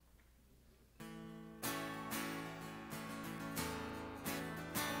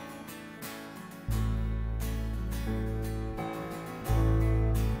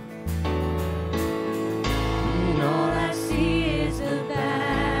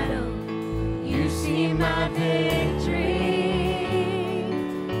my victory.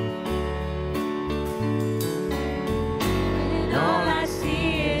 And all I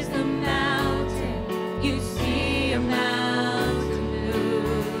see is the mountain. You see a mountain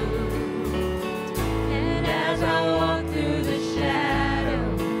moved. And as I walk through the shadow,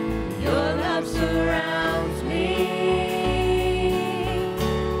 your love surrounds me.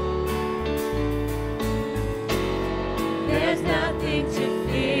 There's nothing to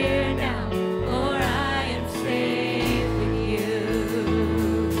fear now, for I am safe with you.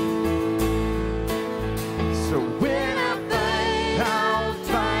 So when I fight, I'll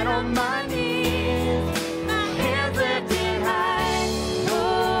fight on my knees, my hands lifted high.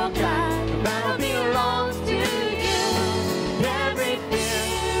 Oh God, the battle belongs to you. Every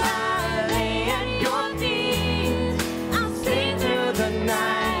fear I lay at your feet, I'll sing through the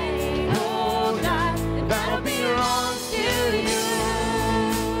night. Oh God, the battle belongs to you.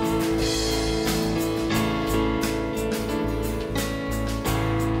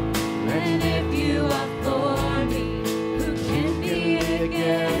 And if you are for me, who can be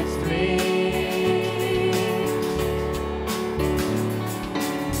against me?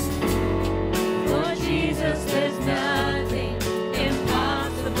 For Jesus, there's nothing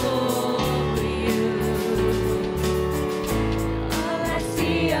impossible for you. All I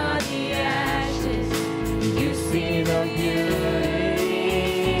see are the ashes, you see the beauty.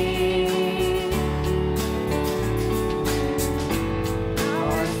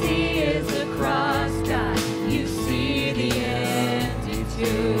 All I see is the cross, God, you see the empty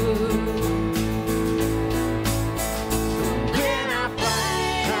tomb. When I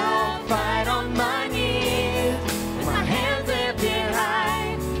fight, I'll fight on my knees, with my hands lifted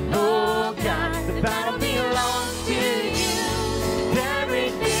high. Oh God, the battle belongs to you. Every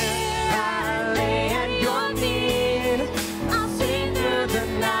fear I lay at your feet, I'll sing through the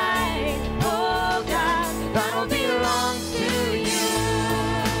night. Oh God, the battle belongs to you.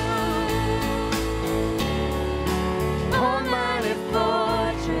 Almighty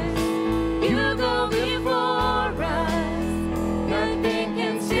fortress, you go before us. Nothing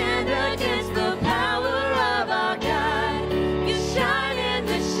can stand against the power of our God. You shine in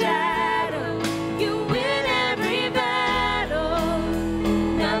the shadow, you win every battle.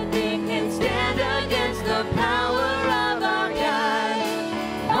 Nothing can stand against the power of our God.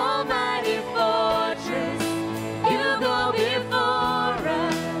 Almighty fortress, you go before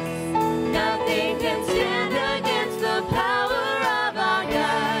us. Nothing can stand against the power of our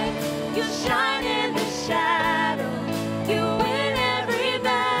God. You shine in the shadow, you win every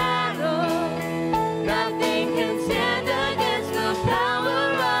battle. Nothing can stand against the power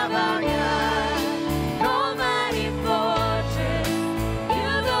of our God. Almighty fortress,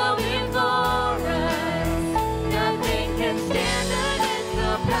 you go before us. Nothing can stand against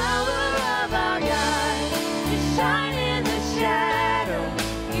the power of our God. You shine in the shadow,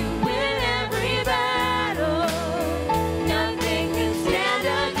 you win every battle. Nothing can stand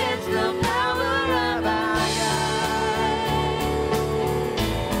against the power of our God.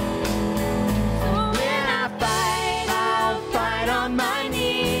 So when I fight, I'll fight on my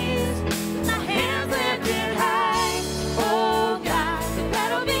knees, with my hands lifted high. Oh God, the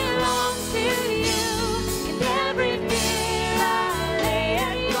battle belongs to you. And every fear I lay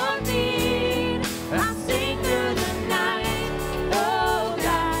at your feet, I'll sing through the night. Oh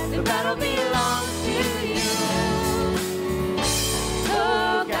God, the battle belongs to you. Oh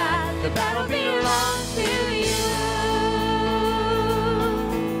God, the battle belongs to you.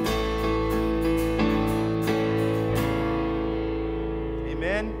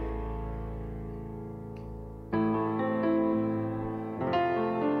 Amen.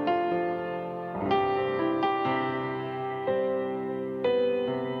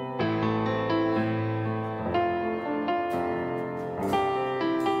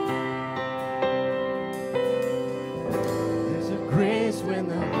 There's a grace when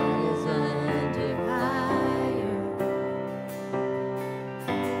the heart is under fire.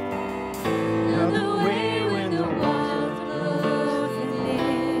 Another way when the walls are closing in.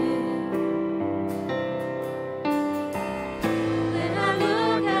 Then I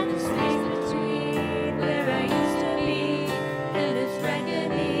look at the space between where I used to be and its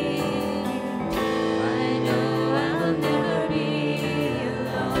reckoning. I know I will never be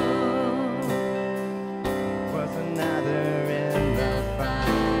alone. Was another in the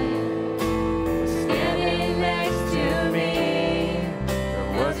Fire standing next to me. There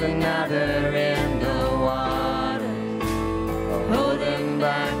was another in the water, Holding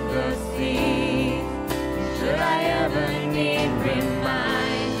back the seas. Should I ever need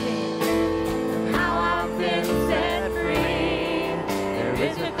reminding of how I've been set free? There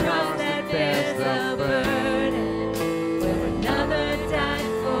is a cross that bears the burden. Where another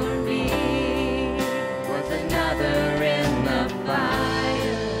died for me. Was another in the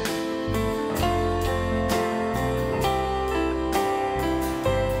fire.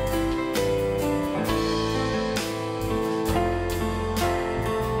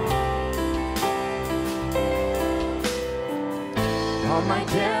 All my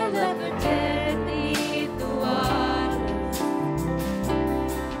Tell dead of a dead beneath the waters.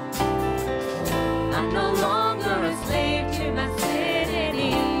 I'm no longer a slave to my sin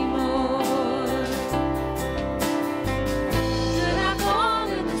anymore. Should I fall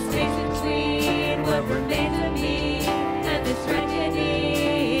in the space between what remains of me and this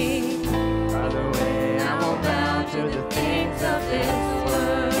reckoning? by the way, I won't bow to the things of this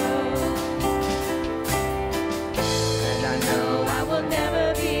world. and I know I will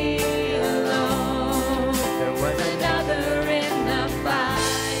never be alone. there was Another in the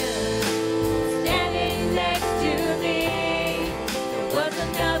fire, standing next to me. There was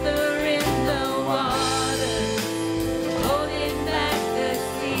another in the water, holding back the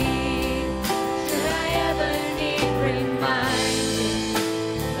sea. Should I ever need reminding,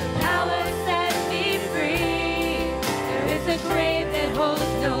 the power set me free. There is a grave that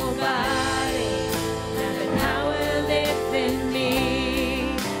holds nobody, and the power lives in me.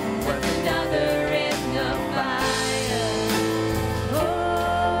 Was another in the fire. Oh,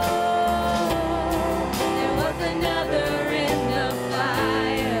 there was another in the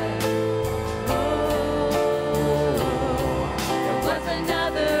fire. Oh, there was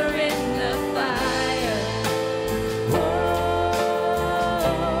another in the fire.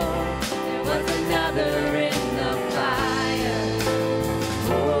 Oh, there was another in the fire.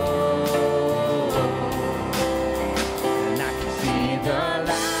 Oh. and I can see the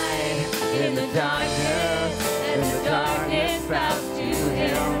light in the darkness, And the darkness bows to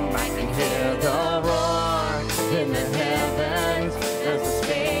him. I can hear the roar in the heavens. There's a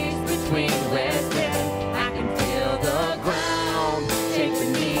space between west and I can feel the ground shake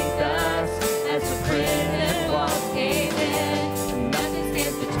beneath us as the prison walls cave in. nothing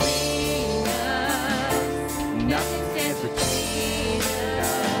stands between us. Nothing stands between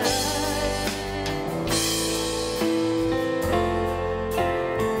us.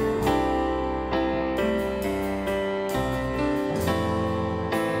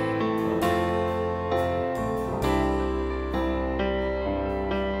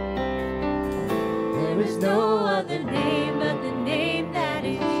 There is no other name But the name that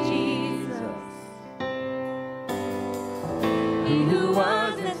is Jesus. He who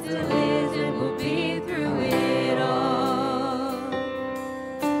was and still is and will be through it all.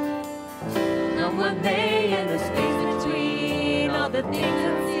 Not one day in the space between all the things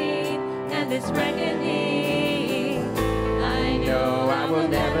unseen and this reckoning. I know I will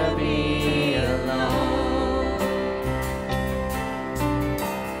never be alone.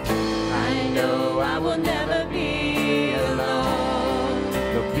 I know I will never be alone.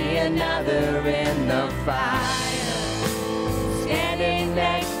 There'll be another in the fire, Standing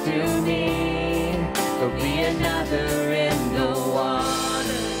next to me. There'll be another in the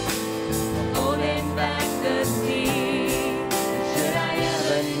water, holding back the sea. should I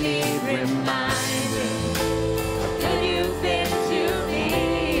ever need reminding. How good you've been to me.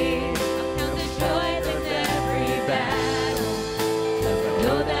 I've known the joys of every battle, 'cause I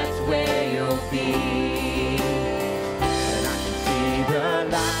know that's where you'll be. And I can see the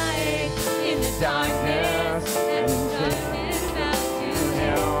light In the darkness, and the and darkness bows to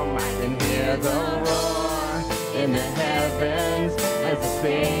him. I can hear the roar in the heavens as the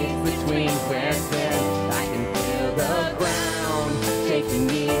space between quicksand. I can feel the ground shake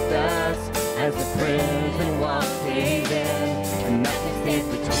beneath us as the prison walls cave in. And nothing stands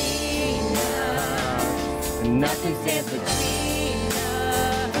between us. And nothing stands between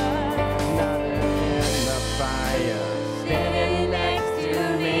us. another in the fire. Standing next to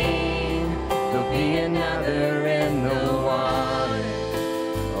me. There'll be another in the water,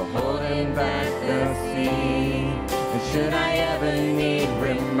 holding back the sea. And should I ever need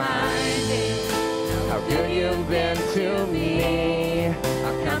reminding how good you've been to me,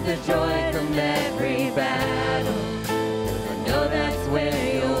 I'll count the joy from every battle, 'cause I know that's where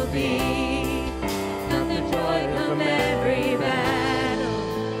you'll be. Count the joy from every battle,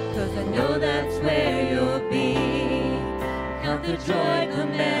 'cause I know that's where you'll be. Count the joy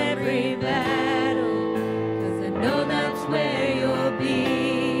from every battle, 'cause I know that's where you'll be.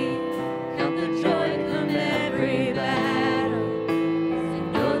 Count the joy from every battle, 'cause I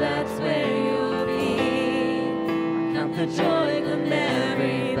know that's where you'll be. Count the joy from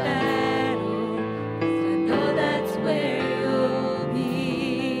every battle, 'cause I know that's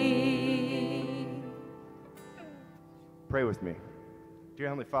Pray with me. Dear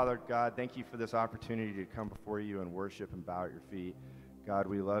Heavenly Father, God, thank you for this opportunity to come before you and worship and bow at your feet. God,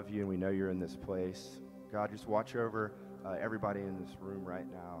 we love you and we know you're in this place. God, just watch over everybody in this room right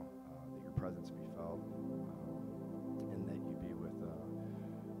now, that your presence be felt, and that you be with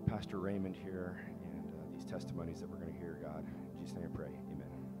Pastor Raymond here and these testimonies that we're going to hear, God. In Jesus' name I pray, amen.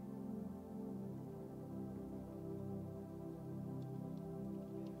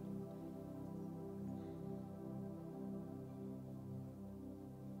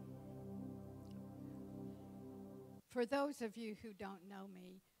 For those of you who don't know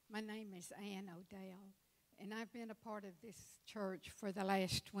me, my name is Ann O'Dell, and I've been a part of this church for the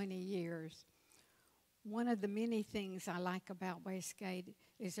last 20 years. One of the many things I like about Westgate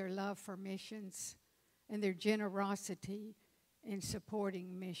is their love for missions and their generosity in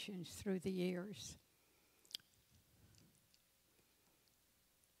supporting missions through the years.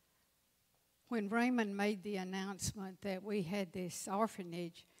 When Raymond made the announcement that we had this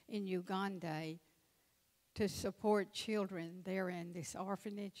orphanage in Uganda to support children there in this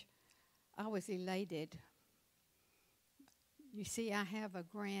orphanage, I was elated. You see, I have a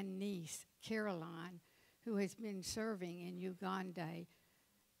grandniece, Caroline, who has been serving in Uganda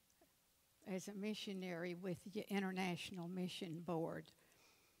as a missionary with the International Mission Board.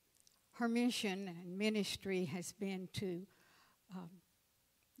 Her mission and ministry has been to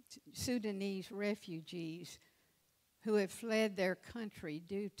Sudanese refugees who have fled their country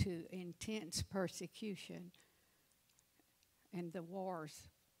due to intense persecution and the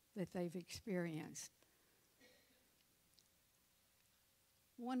wars that they've experienced.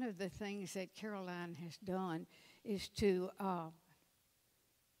 One of the things that Caroline has done is to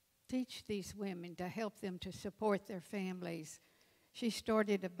teach these women, to help them to support their families. She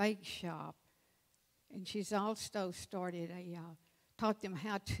started a bake shop, and she's also started taught them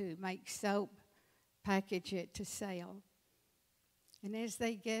how to make soap, package it to sell. And as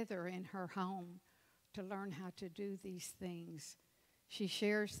they gather in her home to learn how to do these things, she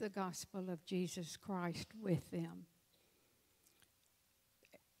shares the gospel of Jesus Christ with them.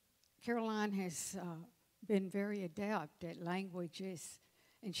 Caroline has been very adept at languages,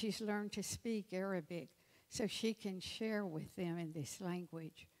 and she's learned to speak Arabic so she can share with them in this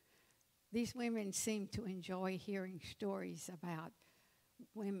language. These women seem to enjoy hearing stories about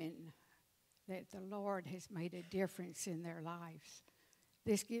women that the Lord has made a difference in their lives.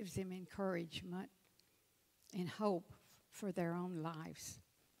 This gives them encouragement and hope for their own lives.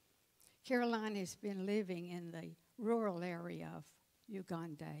 Caroline has been living in the rural area of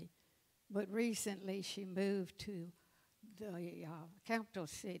Uganda, but recently she moved to the capital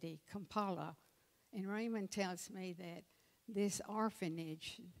city, Kampala, and Raymond tells me that this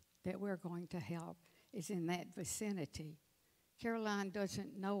orphanage that we're going to help is in that vicinity. Caroline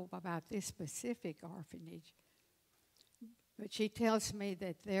doesn't know about this specific orphanage, but she tells me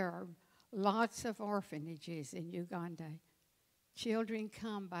that there are lots of orphanages in Uganda. Children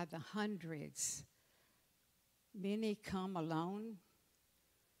come by the hundreds. Many come alone.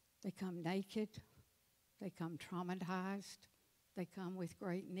 They come naked. They come traumatized. They come with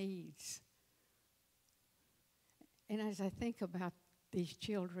great needs. And as I think about these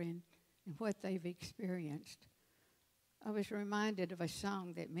children and what they've experienced, I was reminded of a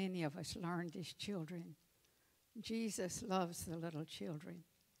song that many of us learned as children. Jesus loves the little children,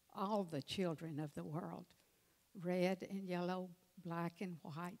 all the children of the world, red and yellow, black and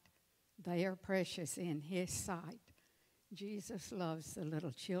white. They are precious in his sight. Jesus loves the little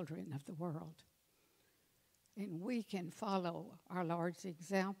children of the world. And we can follow our Lord's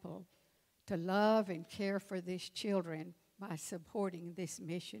example to love and care for these children by supporting this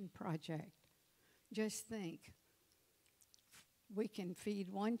mission project. Just think, we can feed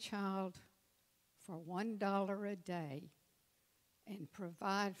one child for $1 a day and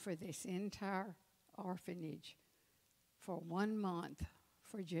provide for this entire orphanage for 1 month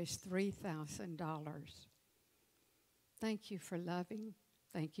for just $3,000. Thank you for loving.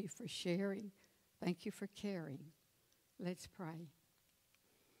 Thank you for sharing. Thank you for caring. Let's pray.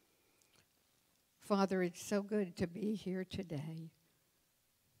 Father, it's so good to be here today,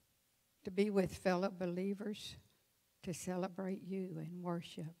 to be with fellow believers, to celebrate you and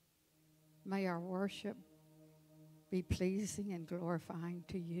worship. May our worship be pleasing and glorifying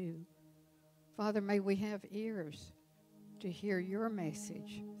to you. Father, may we have ears to hear your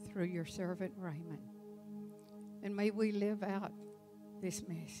message through your servant Raymond. And may we live out this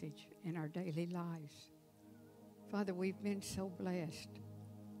message in our daily lives. Father, we've been so blessed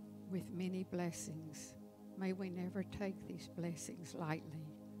with many blessings. May we never take these blessings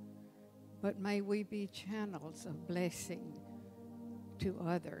lightly, but may we be channels of blessing to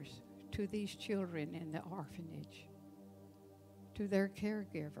others, to these children in the orphanage. to their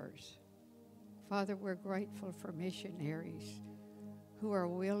caregivers. Father, we're grateful for missionaries who are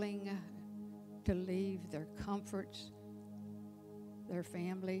willing to leave their comforts, their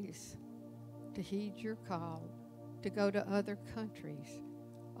families, to heed your call, to go to other countries,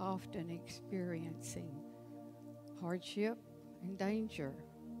 often experiencing hardship and danger.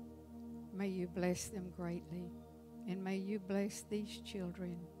 May you bless them greatly, and may you bless these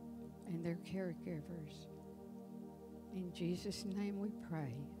children and their caregivers. In Jesus' name we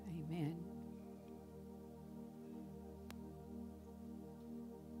pray. Amen.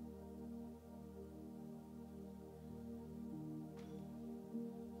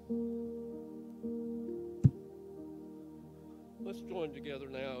 Let's join together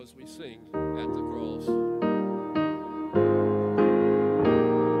now as we sing At the Cross.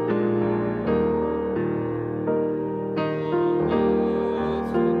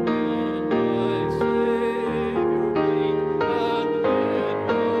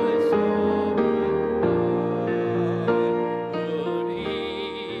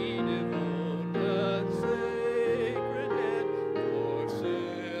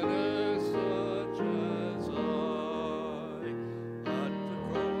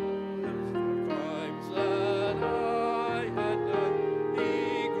 Crimes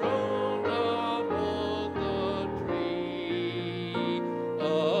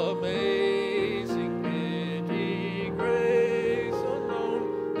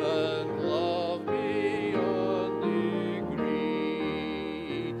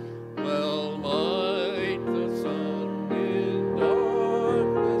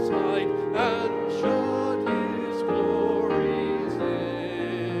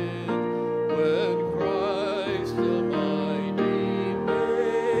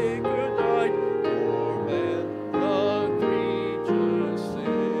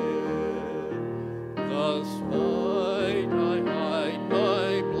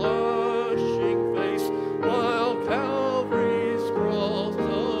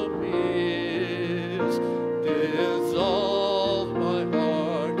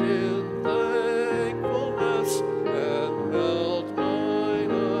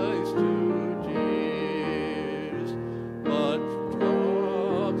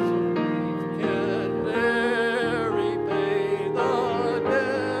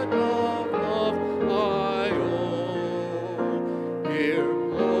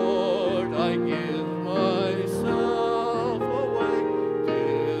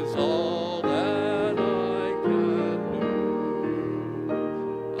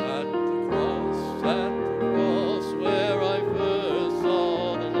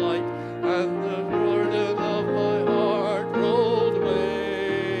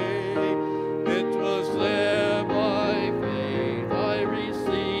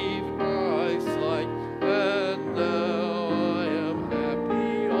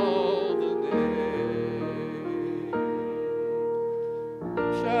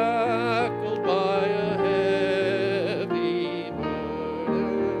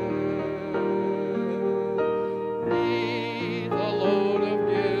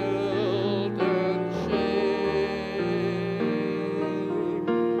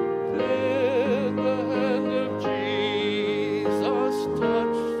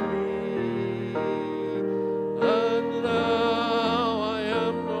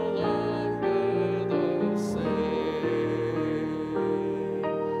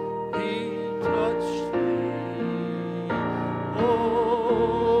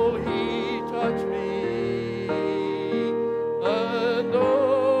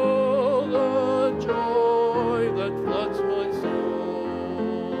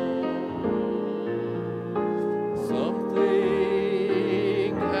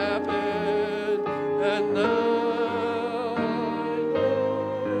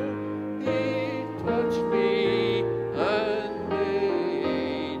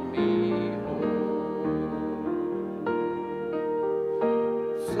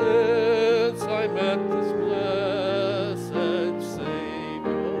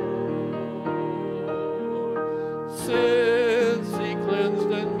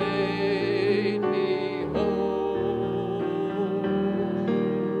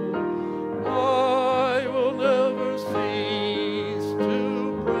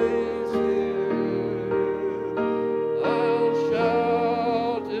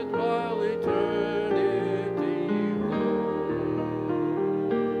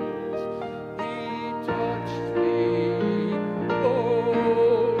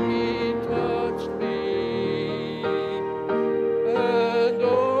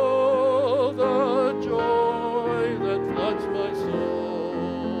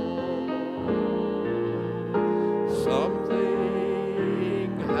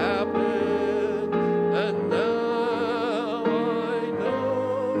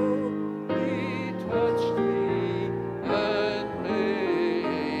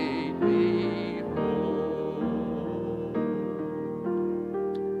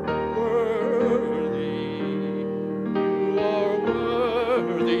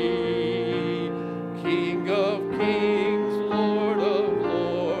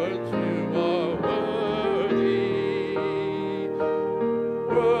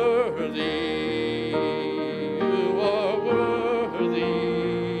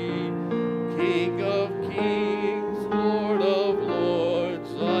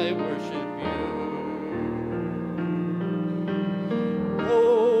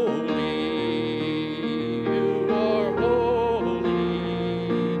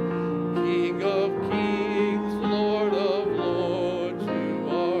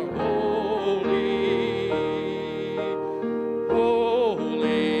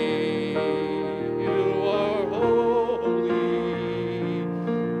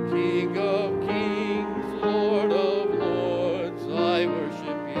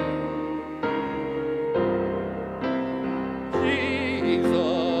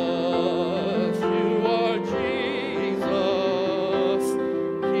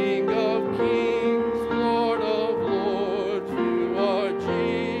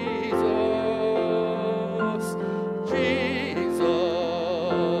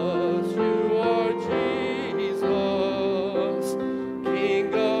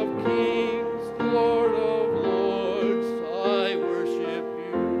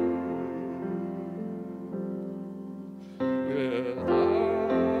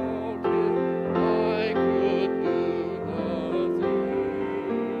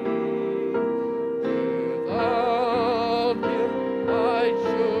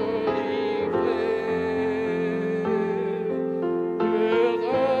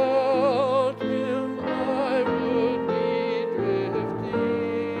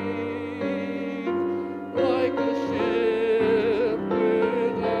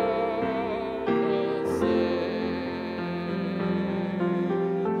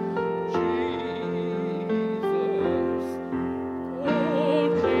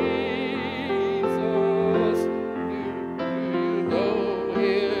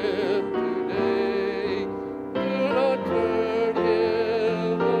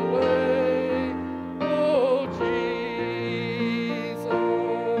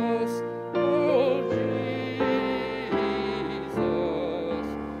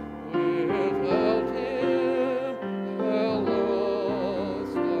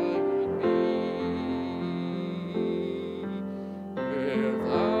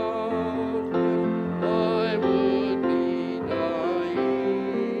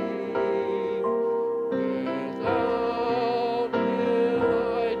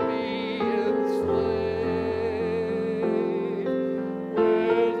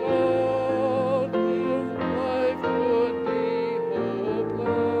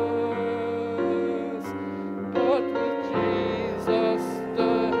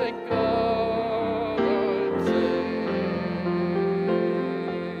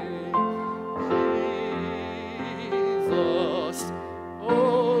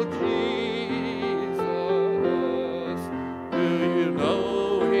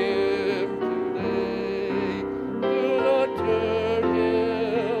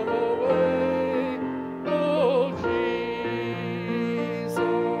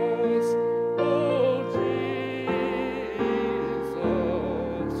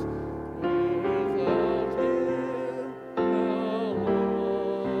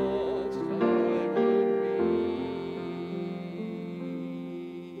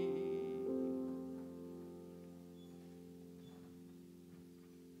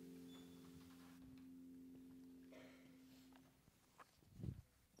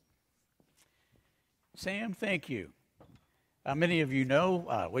Sam, thank you. Many of you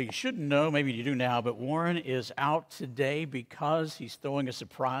know, well, you shouldn't know, maybe you do now, but Warren is out today because he's throwing a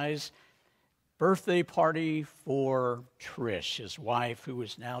surprise birthday party for Trish, his wife, who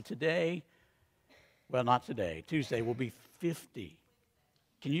is now today, well, not today, Tuesday, will be 50.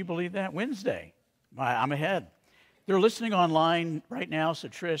 Can you believe that? Wednesday. I'm ahead. They're listening online right now, so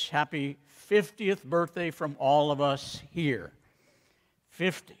Trish, happy 50th birthday from all of us here.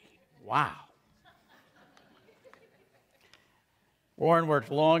 50. Wow. Warren worked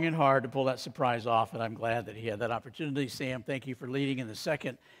long and hard to pull that surprise off, and I'm glad that he had that opportunity. Sam, thank you for leading in the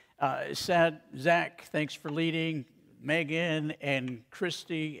second. Zach, thanks for leading. Megan and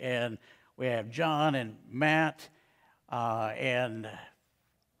Christy, and we have John and Matt and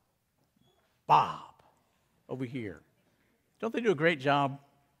Bob over here. Don't they do a great job?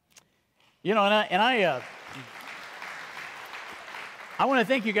 You know, I want to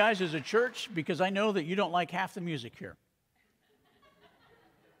thank you guys as a church because I know that you don't like half the music here.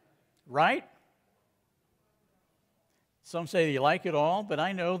 Right? Some say you like it all, but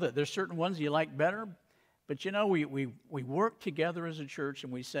I know that there's certain ones you like better. But you know, we work together as a church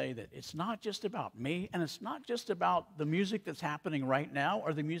and we say that it's not just about me and it's not just about the music that's happening right now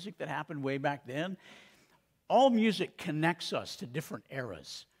or the music that happened way back then. All music connects us to different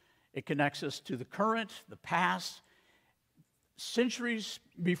eras. It connects us to the current, the past, centuries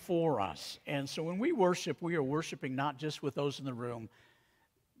before us. And so when we worship, we are worshiping not just with those in the room,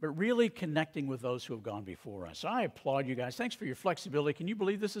 but really connecting with those who have gone before us. So I applaud you guys. Thanks for your flexibility. Can you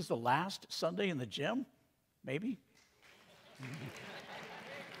believe this is the last Sunday in the gym? Maybe?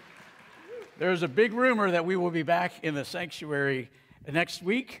 There's a big rumor that we will be back in the sanctuary next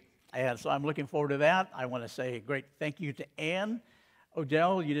week, and so I'm looking forward to that. I want to say a great thank you to Ann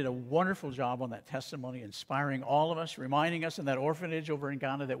Odell. You did a wonderful job on that testimony, inspiring all of us, reminding us in that orphanage over in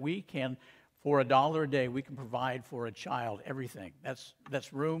Ghana that we can, for $1 a day, we can provide for a child everything.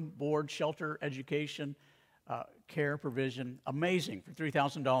 That's room, board, shelter, education, care provision. Amazing. For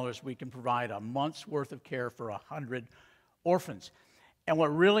 $3,000, we can provide a month's worth of care for 100 orphans. And what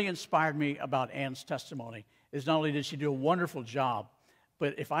really inspired me about Ann's testimony is not only did she do a wonderful job,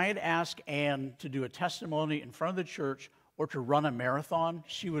 but if I had asked Ann to do a testimony in front of the church or to run a marathon,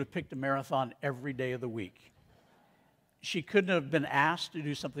 she would have picked a marathon every day of the week. She couldn't have been asked to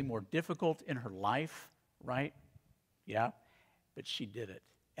do something more difficult in her life, right? Yeah, but she did it.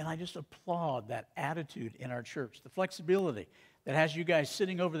 And I just applaud that attitude in our church, the flexibility that has you guys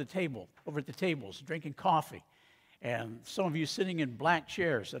sitting over at the tables, drinking coffee, and some of you sitting in black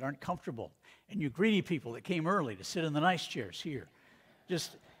chairs that aren't comfortable, and you greedy people that came early to sit in the nice chairs here.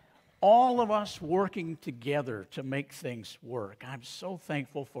 Just all of us working together to make things work. I'm so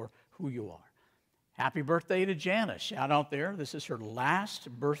thankful for who you are. Happy birthday to Jana. Shout out there. This is her last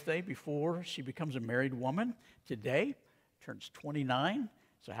birthday before she becomes a married woman. Today, turns 29.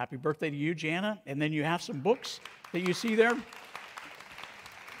 So happy birthday to you, Jana. And then you have some books that you see there.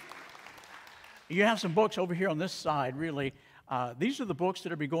 You have some books over here on this side, really. These are the books that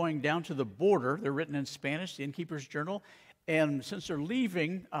will be going down to the border. They're written in Spanish, the Innkeeper's Journal. And since they're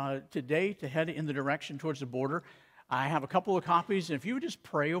leaving today to head in the direction towards the border, I have a couple of copies, and if you would just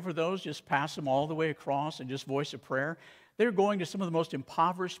pray over those, just pass them all the way across and just voice a prayer. They're going to some of the most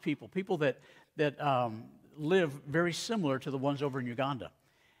impoverished people, people that live very similar to the ones over in Uganda.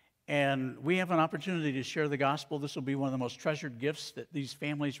 And we have an opportunity to share the gospel. This will be one of the most treasured gifts that these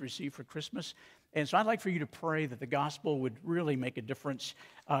families receive for Christmas. And so I'd like for you to pray that the gospel would really make a difference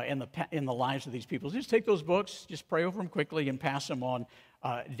in the lives of these people. So just take those books, just pray over them quickly, and pass them on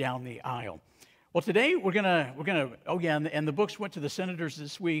down the aisle. Well, today we're gonna. Oh yeah, and the books went to the senators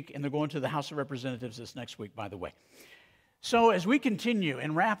this week, and they're going to the House of Representatives this next week, by the way. So as we continue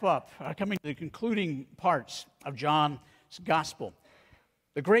and wrap up, coming to the concluding parts of John's gospel,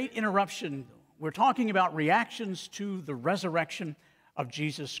 the great interruption. We're talking about reactions to the resurrection of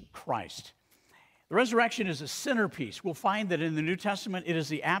Jesus Christ. The resurrection is a centerpiece. We'll find that in the New Testament, it is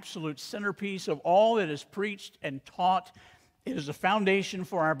the absolute centerpiece of all that is preached and taught. It is a foundation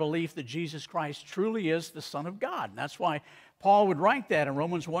for our belief that Jesus Christ truly is the Son of God. And that's why Paul would write that in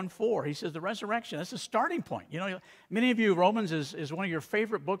Romans 1:4. He says the resurrection, that's a starting point. You know, many of you, Romans is one of your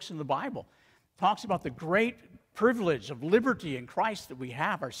favorite books in the Bible. It talks about the great privilege of liberty in Christ that we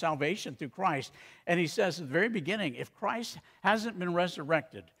have, our salvation through Christ. And he says at the very beginning, if Christ hasn't been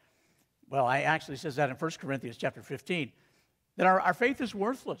resurrected, well, I actually says that in 1 Corinthians chapter 15, that our faith is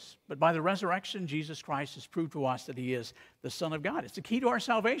worthless. But by the resurrection, Jesus Christ has proved to us that he is the Son of God. It's the key to our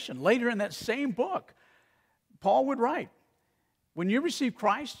salvation. Later in that same book, Paul would write, when you receive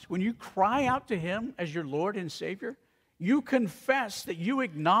Christ, when you cry out to him as your Lord and Savior, you confess that you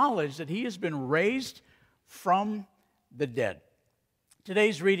acknowledge that he has been raised from the dead.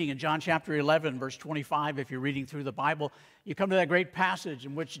 Today's reading in John chapter 11, verse 25, if you're reading through the Bible, you come to that great passage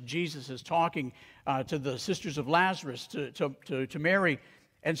in which Jesus is talking to the sisters of Lazarus, to Mary,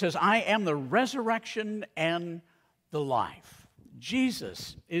 and says, I am the resurrection and the life.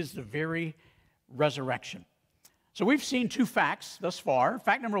 Jesus is the very resurrection. So we've seen two facts thus far.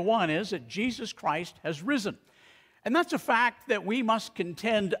 Fact number one is that Jesus Christ has risen. And that's a fact that we must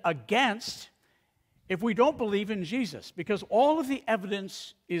contend against if we don't believe in Jesus, because all of the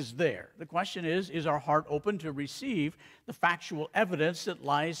evidence is there. The question is our heart open to receive the factual evidence that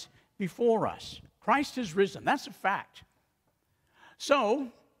lies before us? Christ has risen. That's a fact. So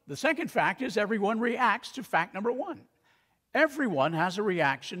the second fact is everyone reacts to fact number one. Everyone has a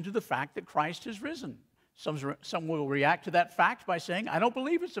reaction to the fact that Christ has risen. Some will react to that fact by saying, I don't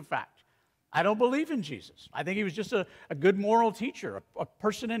believe it's a fact. I don't believe in Jesus. I think he was just a good moral teacher, a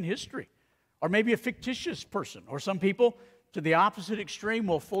person in history, or maybe a fictitious person. Or some people, to the opposite extreme,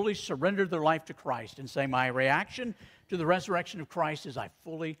 will fully surrender their life to Christ and say, my reaction to the resurrection of Christ is I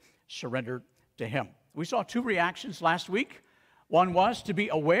fully surrendered to him. We saw two reactions last week. One was to be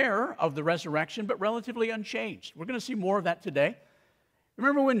aware of the resurrection, but relatively unchanged. We're going to see more of that today.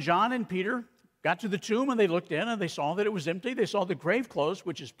 Remember when John and Peter got to the tomb and they looked in and they saw that it was empty? They saw the grave clothes,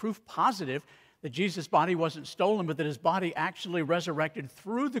 which is proof positive that Jesus' body wasn't stolen, but that his body actually resurrected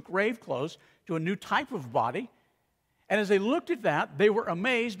through the grave clothes to a new type of body. And as they looked at that, they were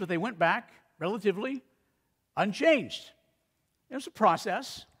amazed, but they went back relatively unchanged. It was a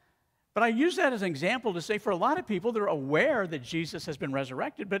process. But I use that as an example to say for a lot of people, they're aware that Jesus has been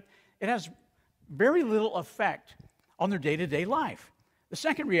resurrected, but it has very little effect on their day-to-day life. The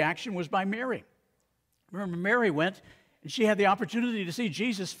second reaction was by Mary. Remember, Mary went and she had the opportunity to see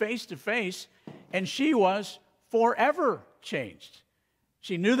Jesus face to face, and she was forever changed.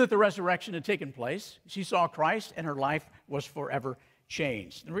 She knew that the resurrection had taken place. She saw Christ, and her life was forever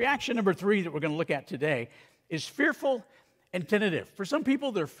changed. And reaction number three that we're going to look at today is fearful and tentative. For some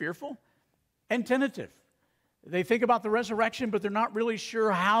people, they're fearful and tentative. They think about the resurrection, but they're not really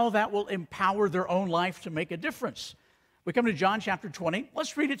sure how that will empower their own life to make a difference. We come to John chapter 20.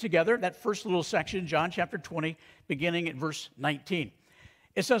 Let's read it together, that first little section, John chapter 20, beginning at verse 19.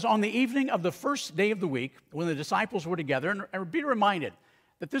 It says, on the evening of the first day of the week, when the disciples were together, and be reminded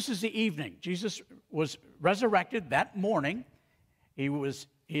that this is the evening. Jesus was resurrected that morning. He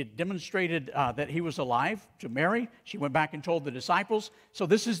had demonstrated that he was alive to Mary. She went back and told the disciples. So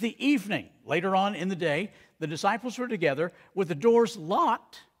this is the evening. Later on in the day, the disciples were together with the doors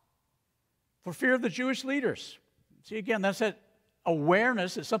locked for fear of the Jewish leaders. See, again, that's that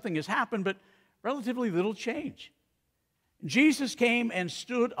awareness that something has happened, but relatively little change. Jesus came and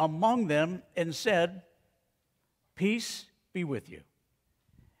stood among them and said, peace be with you.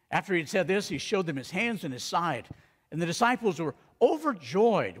 After he had said this, he showed them his hands and his side. And the disciples were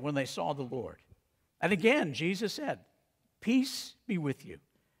overjoyed when they saw the Lord. And again, Jesus said, peace be with you.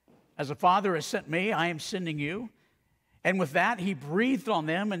 As the Father has sent me, I am sending you. And with that, he breathed on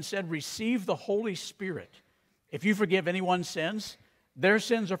them and said, receive the Holy Spirit. If you forgive anyone's sins, their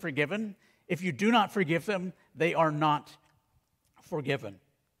sins are forgiven. If you do not forgive them, they are not forgiven.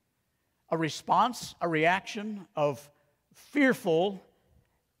 A response, a reaction of fearful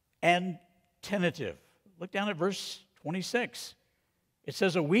and tentative. Look down at verse 26. It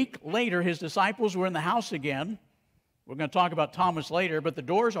says, a week later, his disciples were in the house again. We're going to talk about Thomas later, but the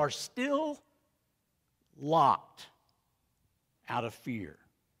doors are still locked out of fear.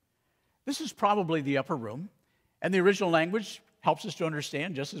 This is probably the upper room. And the original language helps us to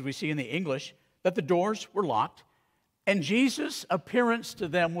understand, just as we see in the English, that the doors were locked. And Jesus' appearance to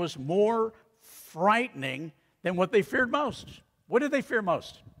them was more frightening than what they feared most. What did they fear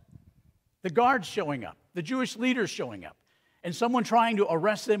most? The guards showing up, the Jewish leaders showing up, and someone trying to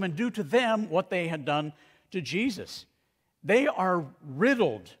arrest them and do to them what they had done to Jesus. They are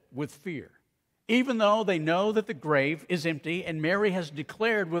riddled with fear, even though they know that the grave is empty, and Mary has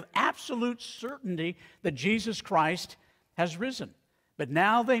declared with absolute certainty that Jesus Christ has risen. But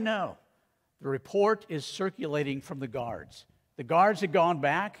now they know. The report is circulating from the guards. The guards had gone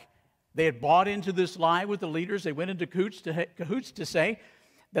back. They had bought into this lie with the leaders. They went into cahoots to say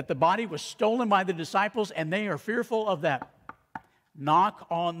that the body was stolen by the disciples, and they are fearful of that knock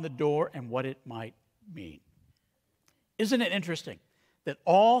on the door and what it might mean. Isn't it interesting that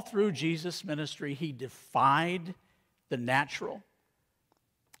all through Jesus' ministry, he defied the natural?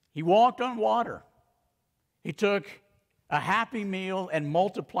 He walked on water. He took a happy meal and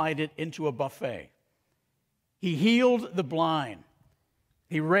multiplied it into a buffet. He healed the blind.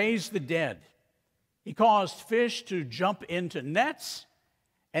 He raised the dead. He caused fish to jump into nets,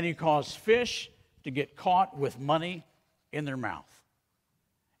 and he caused fish to get caught with money in their mouth.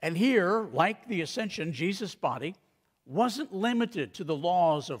 And here, like the ascension, Jesus' body wasn't limited to the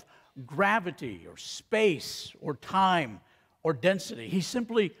laws of gravity or space or time or density. He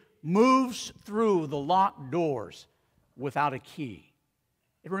simply moves through the locked doors without a key.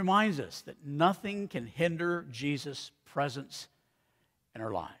 It reminds us that nothing can hinder Jesus' presence in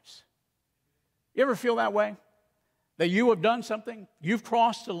our lives. You ever feel that way? That you have done something, you've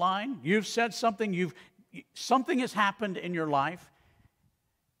crossed a line, you've said something, something has happened in your life,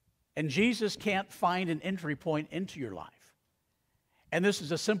 and Jesus can't find an entry point into your life. And this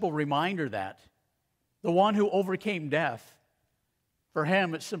is a simple reminder that the one who overcame death, for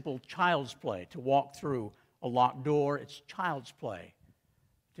him it's simple child's play to walk through a locked door. It's child's play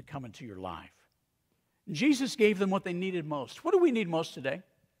to come into your life. Jesus gave them what they needed most. What do we need most today?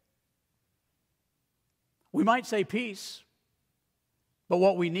 We might say peace, but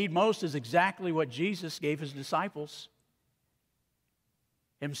what we need most is exactly what Jesus gave his disciples,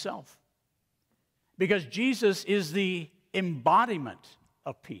 himself. Because Jesus is the embodiment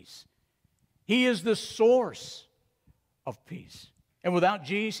of peace. He is the source of peace. And without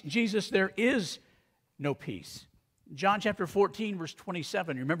Jesus, there is no peace. John chapter 14, verse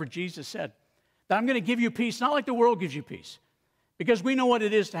 27, remember Jesus said that I'm going to give you peace, not like the world gives you peace, because we know what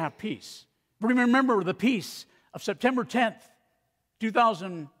it is to have peace. Remember the peace of September 10th,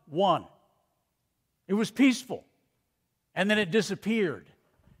 2001. It was peaceful, and then it disappeared.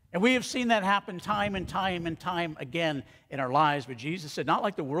 And we have seen that happen time and time and time again in our lives. But Jesus said, not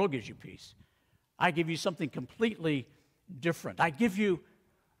like the world gives you peace. I give you something completely different. I give you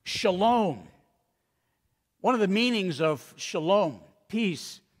shalom. One of the meanings of shalom,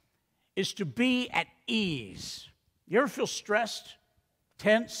 peace, is to be at ease. You ever feel stressed,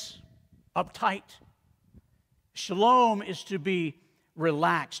 tense, uptight? Shalom is to be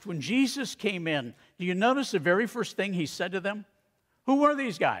relaxed. When Jesus came in, do you notice the very first thing he said to them? Who were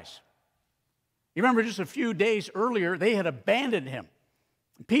these guys? You remember just a few days earlier, they had abandoned him.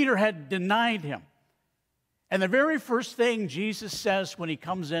 Peter had denied him. And the very first thing Jesus says when he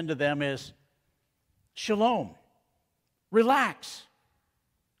comes into them is, shalom. Relax.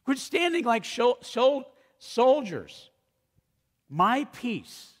 Quit standing like soldiers. My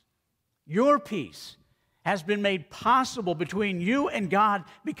peace, your peace, has been made possible between you and God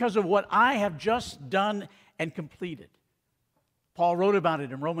because of what I have just done and completed. Paul wrote about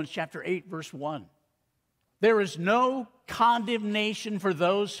it in Romans chapter 8, verse 1. There is no condemnation for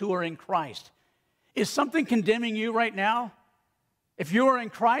those who are in Christ. Is something condemning you right now? If you are in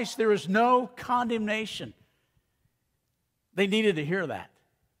Christ, there is no condemnation. They needed to hear that.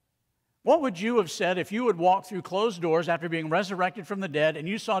 What would you have said if you had walked through closed doors after being resurrected from the dead and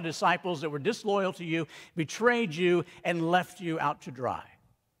you saw disciples that were disloyal to you, betrayed you, and left you out to dry?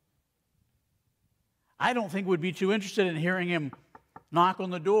 I don't think we'd be too interested in hearing him knock on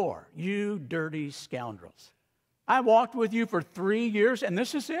the door. You dirty scoundrels. I walked with you for 3 years, and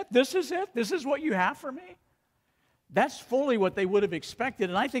this is it? This is it? This is what you have for me? That's fully what they would have expected,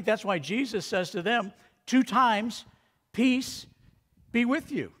 and I think that's why Jesus says to them 2 times, peace be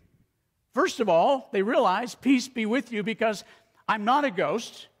with you. First of all, they realize, peace be with you, because I'm not a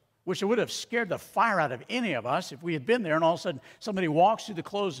ghost, which would have scared the fire out of any of us if we had been there and all of a sudden somebody walks through the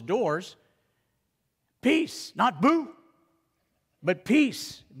closed doors. Peace, not boo, but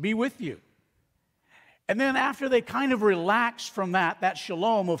peace be with you. And then after they kind of relax from that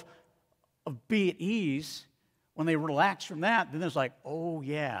shalom of be at ease, when they relax from that, then it's like, oh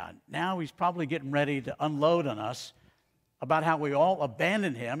yeah, now he's probably getting ready to unload on us about how we all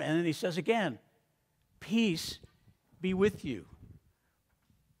abandoned him. And then he says again, peace be with you.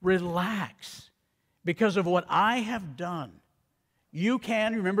 Relax because of what I have done. You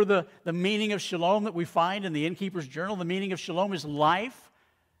can, remember the meaning of shalom that we find in the Innkeeper's Journal? The meaning of shalom is life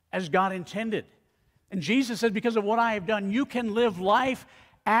as God intended. And Jesus said, because of what I have done, you can live life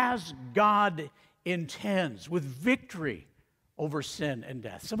as God intends, with victory over sin and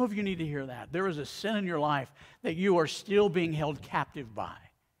death. Some of you need to hear that. There is a sin in your life that you are still being held captive by.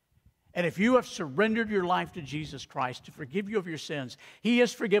 And if you have surrendered your life to Jesus Christ to forgive you of your sins, he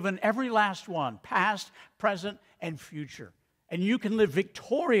has forgiven every last one, past, present, and future. And you can live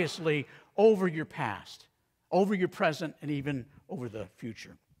victoriously over your past, over your present, and even over the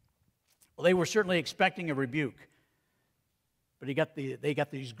future. Well, they were certainly expecting a rebuke, but they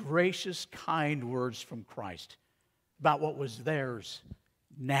got these gracious, kind words from Christ about what was theirs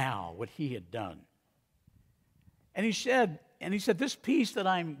now, what he had done. And he said, this peace that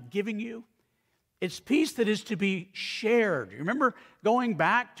I'm giving you, it's peace that is to be shared. You remember going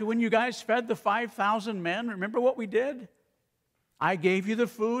back to when you guys fed the 5,000 men? Remember what we did? I gave you the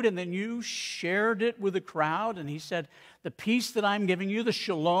food, and then you shared it with the crowd. And he said, the peace that I'm giving you, the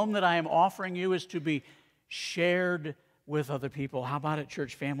shalom that I am offering you, is to be shared with other people. How about it,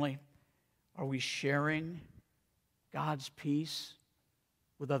 church family? Are we sharing God's peace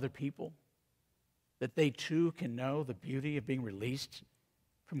with other people, that they too can know the beauty of being released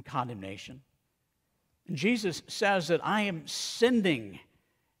from condemnation? And Jesus says that I am sending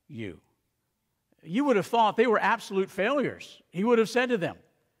you. You would have thought they were absolute failures. He would have said to them,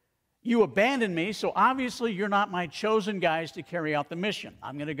 you abandoned me, so obviously you're not my chosen guys to carry out the mission.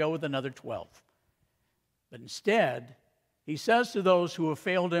 I'm going to go with another 12. But instead, he says to those who have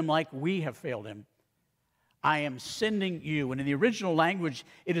failed him like we have failed him, I am sending you. And in the original language,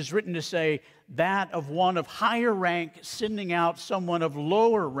 it is written to say that of one of higher rank sending out someone of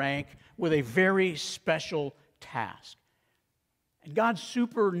lower rank with a very special task. And God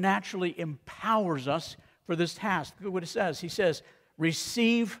supernaturally empowers us for this task. Look at what it says. He says,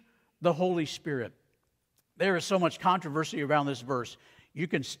 receive the Holy Spirit. There is so much controversy around this verse. You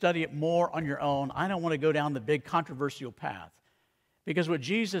can study it more on your own. I don't want to go down the big controversial path. Because what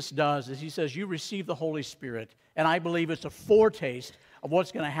Jesus does is he says, you receive the Holy Spirit, and I believe it's a foretaste of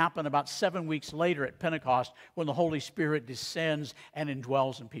what's going to happen about 7 weeks later at Pentecost when the Holy Spirit descends and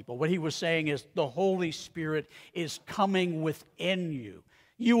indwells in people. What he was saying is the Holy Spirit is coming within you.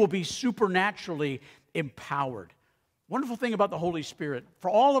 You will be supernaturally empowered. Wonderful thing about the Holy Spirit, for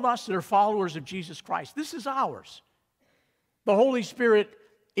all of us that are followers of Jesus Christ, this is ours. The Holy Spirit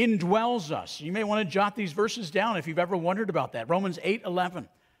indwells us. You may want to jot these verses down if you've ever wondered about that. Romans 8:11,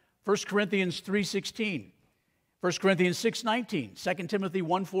 1 Corinthians 3:16, 1 Corinthians 6:19, 2 Timothy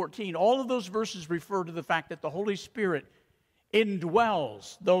 1:14. All of those verses refer to the fact that the Holy Spirit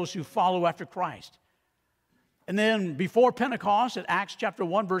indwells those who follow after Christ. And then before Pentecost, at Acts chapter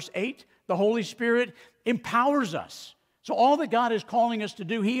 1, verse 8, the Holy Spirit empowers us. So all that God is calling us to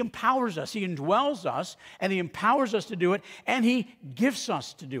do, he empowers us. He indwells us, and he empowers us to do it, and he gifts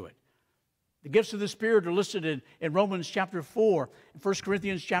us to do it. The gifts of the Spirit are listed in Romans chapter 4, in 1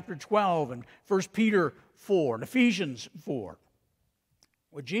 Corinthians chapter 12, and 1 Peter 4, and Ephesians 4.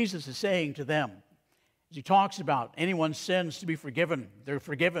 What Jesus is saying to them, as he talks about anyone's sins to be forgiven, they're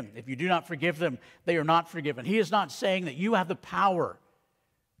forgiven. If you do not forgive them, they are not forgiven. He is not saying that you have the power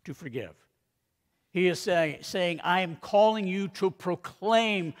to forgive. He is saying, I am calling you to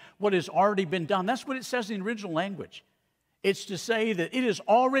proclaim what has already been done. That's what it says in the original language. It's to say that it has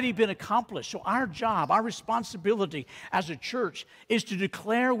already been accomplished. So our job, our responsibility as a church is to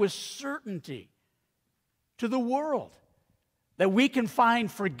declare with certainty to the world that we can find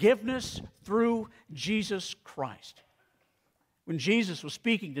forgiveness through Jesus Christ. When Jesus was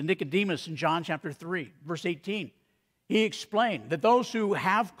speaking to Nicodemus in John chapter 3, verse 18, he explained that those who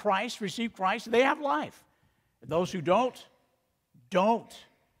have Christ, receive Christ, they have life. And those who don't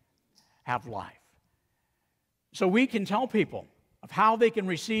have life. So we can tell people of how they can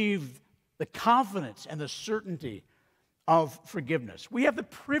receive the confidence and the certainty of forgiveness. We have the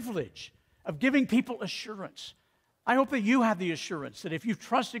privilege of giving people assurance. I hope that you have the assurance that if you've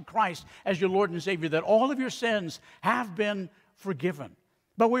trusted Christ as your Lord and Savior, that all of your sins have been forgiven.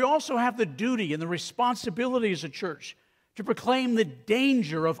 But we also have the duty and the responsibility as a church to proclaim the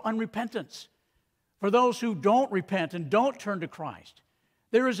danger of unrepentance. For those who don't repent and don't turn to Christ,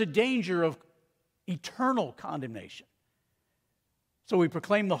 there is a danger of eternal condemnation. So we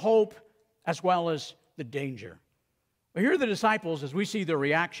proclaim the hope as well as the danger. But here are the disciples, as we see their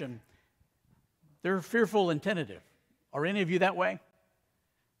reaction, they're fearful and tentative. Are any of you that way?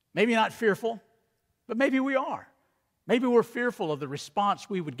 Maybe not fearful, but maybe we are. Maybe we're fearful of the response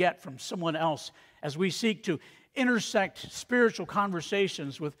we would get from someone else as we seek to intersect spiritual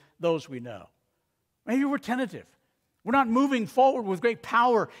conversations with those we know. Maybe we're tentative. We're not moving forward with great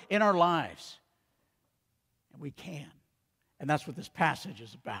power in our lives. And we can. And that's what this passage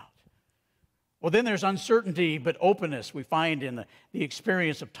is about. Well, then there's uncertainty but openness we find in the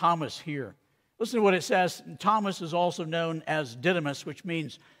experience of Thomas here. Listen to what it says. Thomas is also known as Didymus, which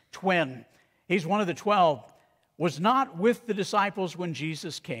means twin. He's one of the 12. Was not with the disciples when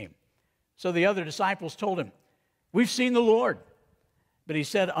Jesus came. So the other disciples told him, we've seen the Lord. But he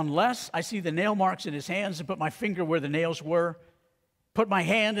said, unless I see the nail marks in his hands and put my finger where the nails were, put my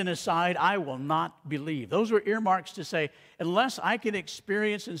hand in his side, I will not believe. Those were earmarks to say, unless I can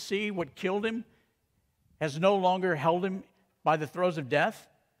experience and see what killed him, has no longer held him by the throes of death,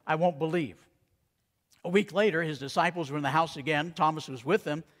 I won't believe. A week later, his disciples were in the house again. Thomas was with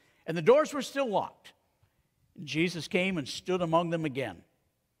them, and the doors were still locked. And Jesus came and stood among them again.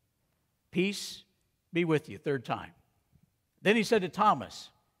 Peace be with you, third time. Then he said to Thomas,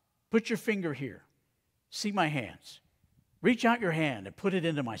 put your finger here. See my hands. Reach out your hand and put it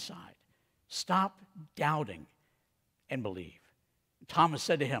into my side. Stop doubting and believe. Thomas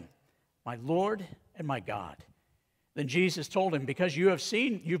said to him, my Lord and my God. Then Jesus told him, because you have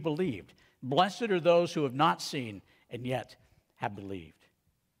seen, you've believed. Blessed are those who have not seen and yet have believed.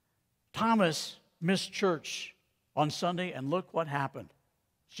 Thomas missed church on Sunday, and look what happened.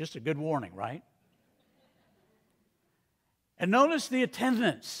 It's just a good warning, right? And notice the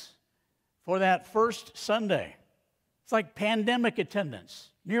attendance for that first Sunday. It's like pandemic attendance,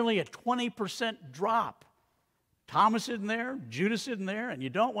 nearly a 20% drop. Thomas isn't there, Judas isn't there, and you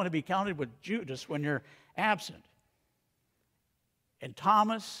don't want to be counted with Judas when you're absent. And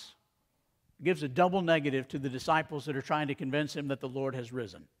Thomas gives a double negative to the disciples that are trying to convince him that the Lord has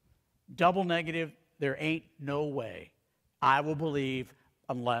risen. Double negative, there ain't no way I will believe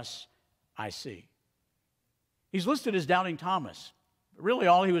unless I see. He's listed as doubting Thomas. But really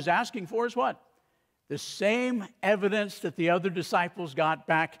all he was asking for is what? The same evidence that the other disciples got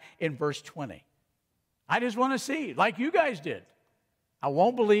back in verse 20. I just want to see, like you guys did. I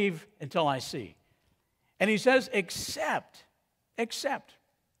won't believe until I see. And he says, except. It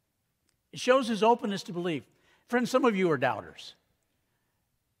shows his openness to believe. Friends, some of you are doubters.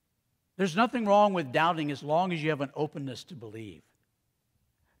 There's nothing wrong with doubting as long as you have an openness to believe.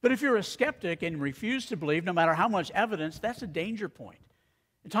 But if you're a skeptic and refuse to believe, no matter how much evidence, that's a danger point.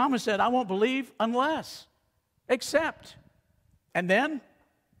 And Thomas said, I won't believe unless, except. And then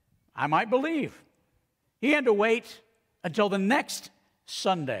I might believe. He had to wait until the next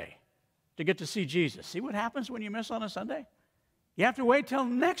Sunday to get to see Jesus. See what happens when you miss on a Sunday? You have to wait till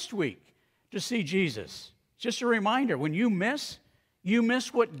next week to see Jesus. Just a reminder, when you miss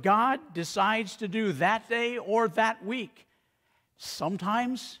what God decides to do that day or that week.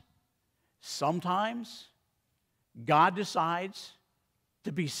 Sometimes God decides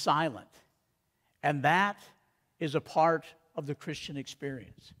to be silent. And that is a part of the Christian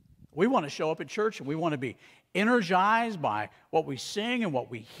experience. We want to show up at church and we want to be energized by what we sing and what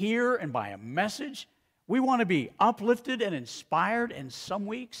we hear and by a message. We want to be uplifted and inspired, and some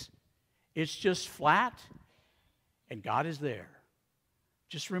weeks it's just flat and God is there.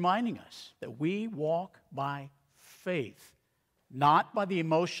 Just reminding us that we walk by faith, not by the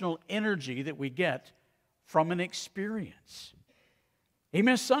emotional energy that we get from an experience. He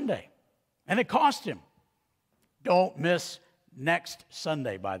missed Sunday, and it cost him. Don't miss next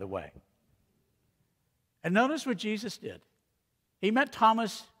Sunday, by the way. And notice what Jesus did. He met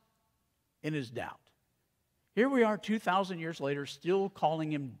Thomas in his doubt. Here we are 2,000 years later, still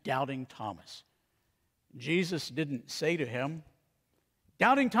calling him Doubting Thomas. Jesus didn't say to him,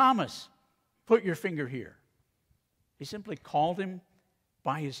 Doubting Thomas, put your finger here. He simply called him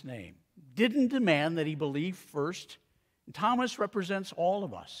by his name. Didn't demand that he believe first. And Thomas represents all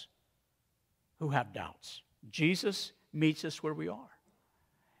of us who have doubts. Jesus meets us where we are.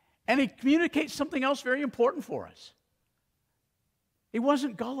 And he communicates something else very important for us. He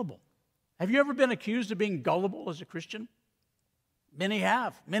wasn't gullible. Have you ever been accused of being gullible as a Christian? Many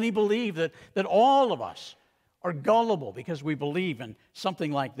have. Many believe that all of us are gullible because we believe in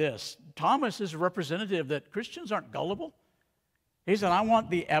something like this. Thomas is a representative that Christians aren't gullible. He said, I want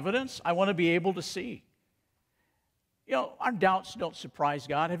the evidence. I want to be able to see. You know, our doubts don't surprise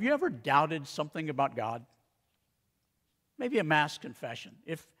God. Have you ever doubted something about God? Maybe a mass confession.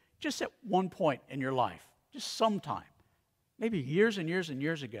 If just at one point in your life, just sometime, maybe years and years and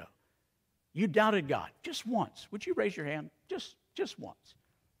years ago, you doubted God just once. Would you raise your hand? Just once.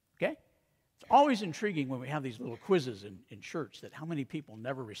 Okay? It's always intriguing when we have these little quizzes in church that how many people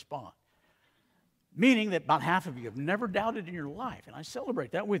never respond. Meaning that about half of you have never doubted in your life. And I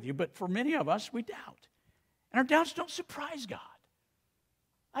celebrate that with you. But for many of us, we doubt. And our doubts don't surprise God.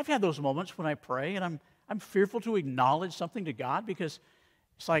 I've had those moments when I pray and I'm fearful to acknowledge something to God because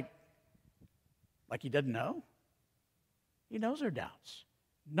it's like he doesn't know. He knows our doubts.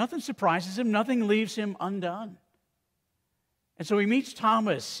 Nothing surprises him. Nothing leaves him undone. And so he meets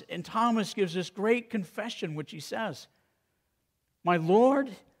Thomas, and Thomas gives this great confession, which he says, my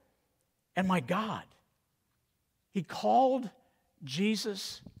Lord and my God. He called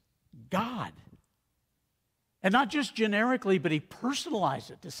Jesus God. And not just generically, but he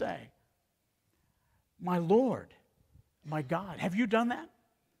personalized it to say, my Lord, my God. Have you done that?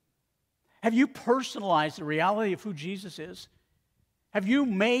 Have you personalized the reality of who Jesus is? Have you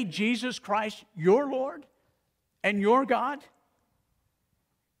made Jesus Christ your Lord and your God?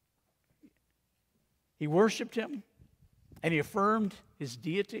 He worshiped him and he affirmed his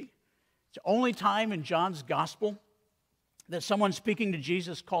deity. It's the only time in John's gospel that someone speaking to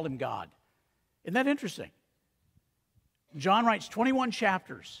Jesus called him God. Isn't that interesting? John writes 21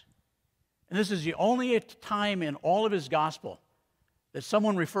 chapters, And this is the only time in all of his gospel that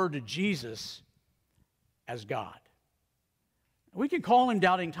someone referred to Jesus as God. We can call him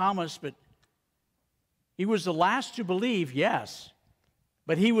Doubting Thomas, but he was the last to believe, yes,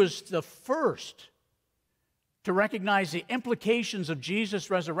 but he was the first to recognize the implications of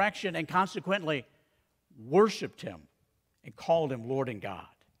Jesus' resurrection and consequently worshiped him and called him Lord and God.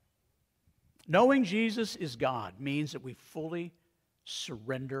 Knowing Jesus is God means that we fully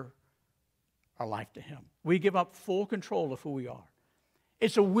surrender our life to him. We give up full control of who we are.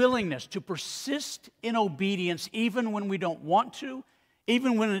 It's a willingness to persist in obedience even when we don't want to,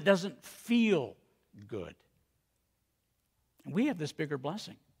 even when it doesn't feel good. And we have this bigger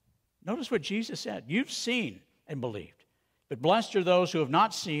blessing. Notice what Jesus said. You've seen and believed, but blessed are those who have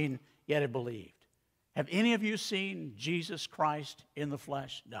not seen yet have believed. Have any of you seen Jesus Christ in the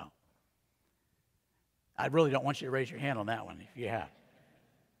flesh? No. I really don't want you to raise your hand on that one if you have.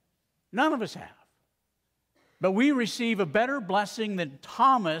 None of us have. But we receive a better blessing than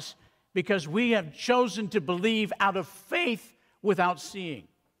Thomas because we have chosen to believe out of faith without seeing.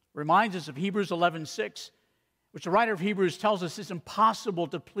 Reminds us of Hebrews 11:6, which the writer of Hebrews tells us it's impossible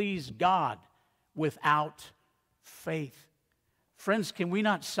to please God without faith. Friends, can we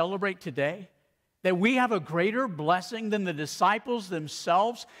not celebrate today that we have a greater blessing than the disciples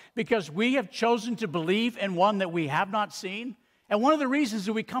themselves because we have chosen to believe in one that we have not seen? And one of the reasons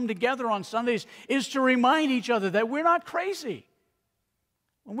that we come together on Sundays is to remind each other that we're not crazy.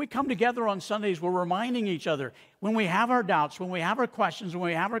 When we come together on Sundays, we're reminding each other when we have our doubts, when we have our questions, when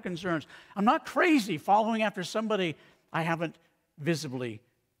we have our concerns, I'm not crazy following after somebody I haven't visibly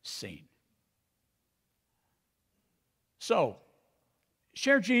seen. So,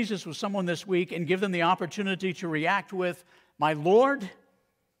 share Jesus with someone this week and give them the opportunity to react with, my Lord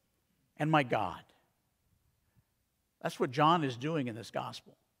and my God. That's what John is doing in this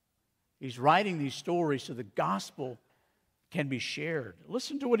gospel. He's writing these stories so the gospel can be shared.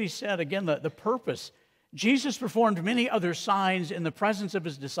 Listen to what he said. Again, the purpose. Jesus performed many other signs in the presence of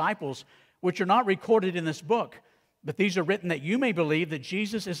his disciples, which are not recorded in this book. But these are written that you may believe that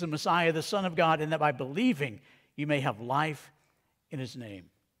Jesus is the Messiah, the Son of God, and that by believing you may have life in his name.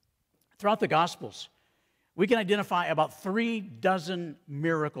 Throughout the Gospels, we can identify about 36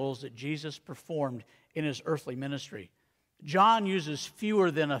 miracles that Jesus performed in his earthly ministry. John uses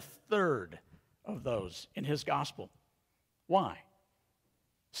fewer than a third of those in his gospel. Why?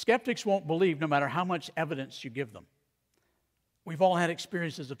 Skeptics won't believe no matter how much evidence you give them. We've all had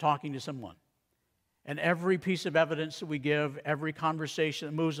experiences of talking to someone, and every piece of evidence that we give, every conversation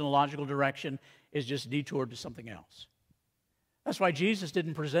that moves in a logical direction is just detoured to something else. That's why Jesus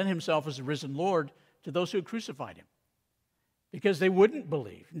didn't present himself as the risen Lord to those who had crucified him, because they wouldn't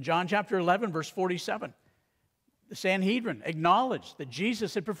believe. In John chapter 11, verse 47, the Sanhedrin acknowledged that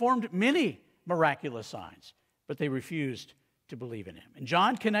Jesus had performed many miraculous signs, but they refused to believe in him. And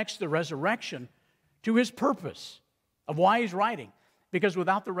John connects the resurrection to his purpose of why he's writing, because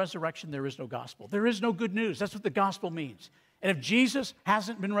without the resurrection, there is no gospel. There is no good news. That's what the gospel means. And if Jesus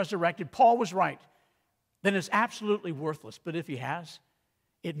hasn't been resurrected, Paul was right, then it's absolutely worthless. But if he has,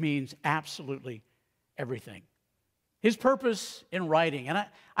 it means absolutely everything. His purpose in writing, and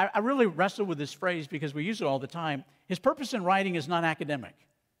I really wrestle with this phrase because we use it all the time. His purpose in writing is not academic.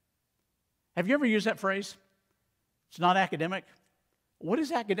 Have you ever used that phrase? It's not academic. What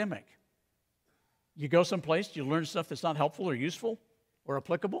is academic? You go someplace, you learn stuff that's not helpful or useful or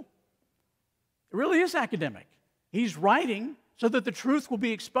applicable? It really is academic. He's writing so that the truth will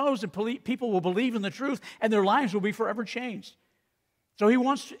be exposed and people will believe in the truth and their lives will be forever changed. So he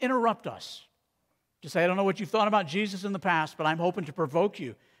wants to interrupt us to say, I don't know what you've thought about Jesus in the past, but I'm hoping to provoke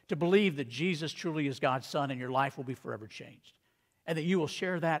you to believe that Jesus truly is God's Son and your life will be forever changed. And that you will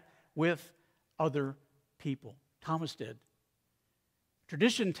share that with other people. Thomas did.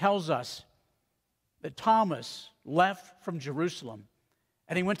 Tradition tells us that Thomas left from Jerusalem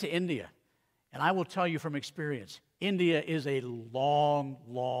and he went to India. And I will tell you from experience, India is a long,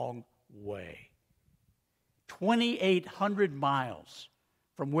 long way. 2,800 miles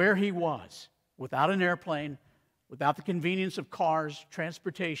from where he was, without an airplane, without the convenience of cars,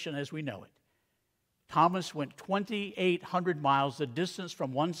 transportation as we know it. Thomas went 2,800 miles, the distance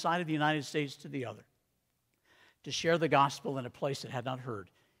from one side of the United States to the other, to share the gospel in a place that had not heard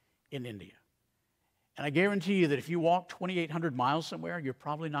in India. And I guarantee you that if you walk 2,800 miles somewhere, you're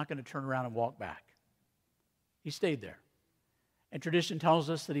probably not going to turn around and walk back. He stayed there. And tradition tells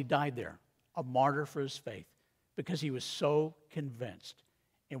us that he died there, a martyr for his faith, because he was so convinced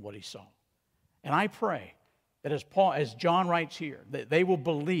in what he saw. And I pray that as John writes here, that they will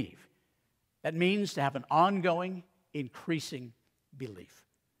believe. That means to have an ongoing, increasing belief.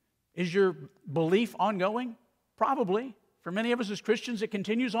 Is your belief ongoing? Probably. For many of us as Christians, it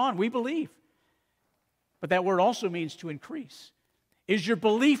continues on. We believe. But that word also means to increase. Is your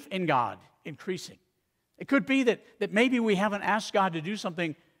belief in God increasing? It could be that maybe we haven't asked God to do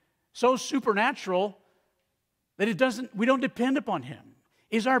something so supernatural that we don't depend upon Him.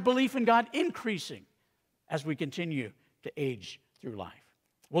 Is our belief in God increasing as we continue to age through life?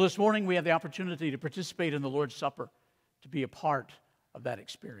 Well, this morning we have the opportunity to participate in the Lord's Supper, to be a part of that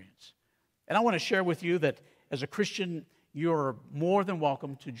experience. And I want to share with you that as a Christian, you're more than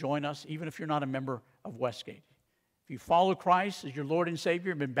welcome to join us, even if you're not a member of Westgate. If you follow Christ as your Lord and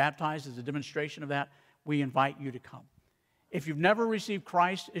Savior and been baptized as a demonstration of that, we invite you to come. If you've never received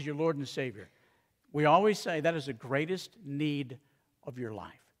Christ as your Lord and Savior, we always say that is the greatest need of your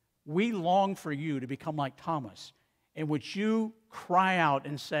life. We long for you to become like Thomas, in which you cry out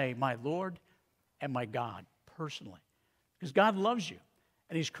and say, my Lord and my God, personally. Because God loves you,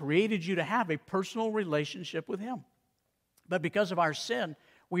 and He's created you to have a personal relationship with Him. But because of our sin,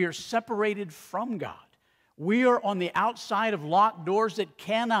 we are separated from God. We are on the outside of locked doors that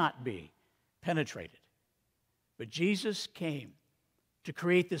cannot be penetrated. But Jesus came to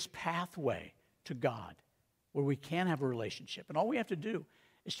create this pathway to God where we can have a relationship. And all we have to do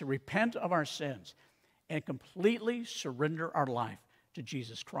is to repent of our sins and completely surrender our life to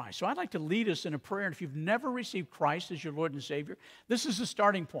Jesus Christ. So I'd like to lead us in a prayer. And if you've never received Christ as your Lord and Savior, this is the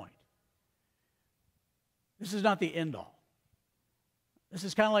starting point. This is not the end all. This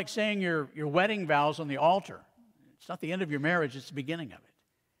is kind of like saying your wedding vows on the altar. It's not the end of your marriage, it's the beginning of it.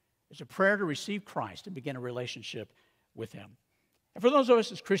 It's a prayer to receive Christ and begin a relationship with Him. And for those of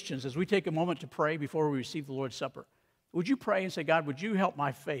us as Christians, as we take a moment to pray before we receive the Lord's Supper, would you pray and say, God, would you help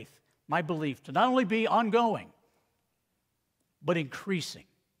my faith, my belief, to not only be ongoing, but increasing?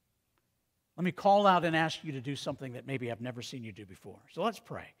 Let me call out and ask you to do something that maybe I've never seen you do before. So let's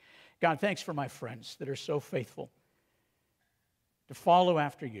pray. God, thanks for my friends that are so faithful to follow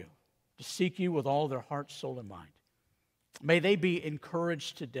after you, to seek you with all their heart, soul, and mind. May they be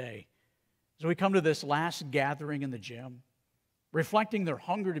encouraged today as we come to this last gathering in the gym, reflecting their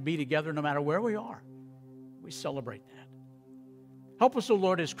hunger to be together no matter where we are. We celebrate that. Help us, O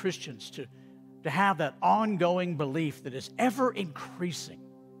Lord, as Christians to have that ongoing belief that is ever increasing,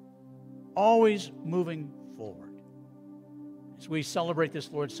 always moving forward. As we celebrate this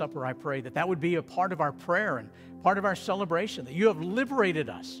Lord's Supper, I pray that would be a part of our prayer and part of our celebration, that you have liberated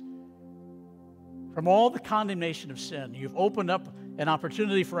us from all the condemnation of sin. You've opened up an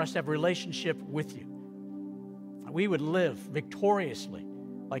opportunity for us to have a relationship with you. We would live victoriously,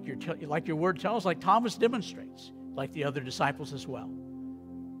 like your word tells, like Thomas demonstrates, like the other disciples as well.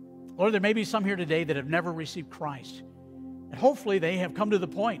 Lord, there may be some here today that have never received Christ. And hopefully they have come to the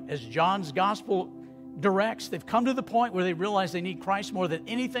point, as John's gospel directs, they've come to the point where they realize they need Christ more than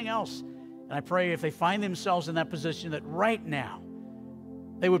anything else. And I pray if they find themselves in that position that right now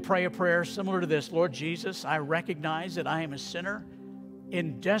they would pray a prayer similar to this. Lord Jesus, I recognize that I am a sinner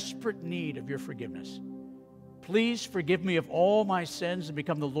in desperate need of your forgiveness. Please forgive me of all my sins and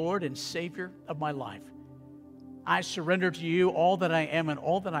become the Lord and Savior of my life. I surrender to you all that I am and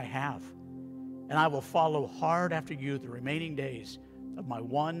all that I have, and I will follow hard after you the remaining days of my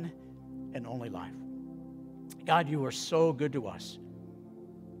one and only life. God, you are so good to us.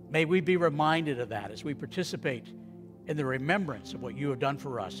 May we be reminded of that as we participate in the remembrance of what you have done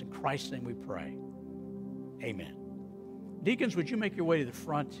for us. In Christ's name we pray. Amen. Deacons, would you make your way to the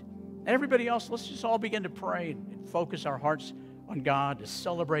front? Everybody else, let's just all begin to pray and focus our hearts on God to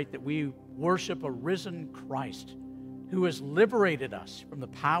celebrate that we worship a risen Christ who has liberated us from the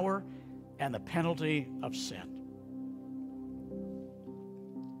power and the penalty of sin.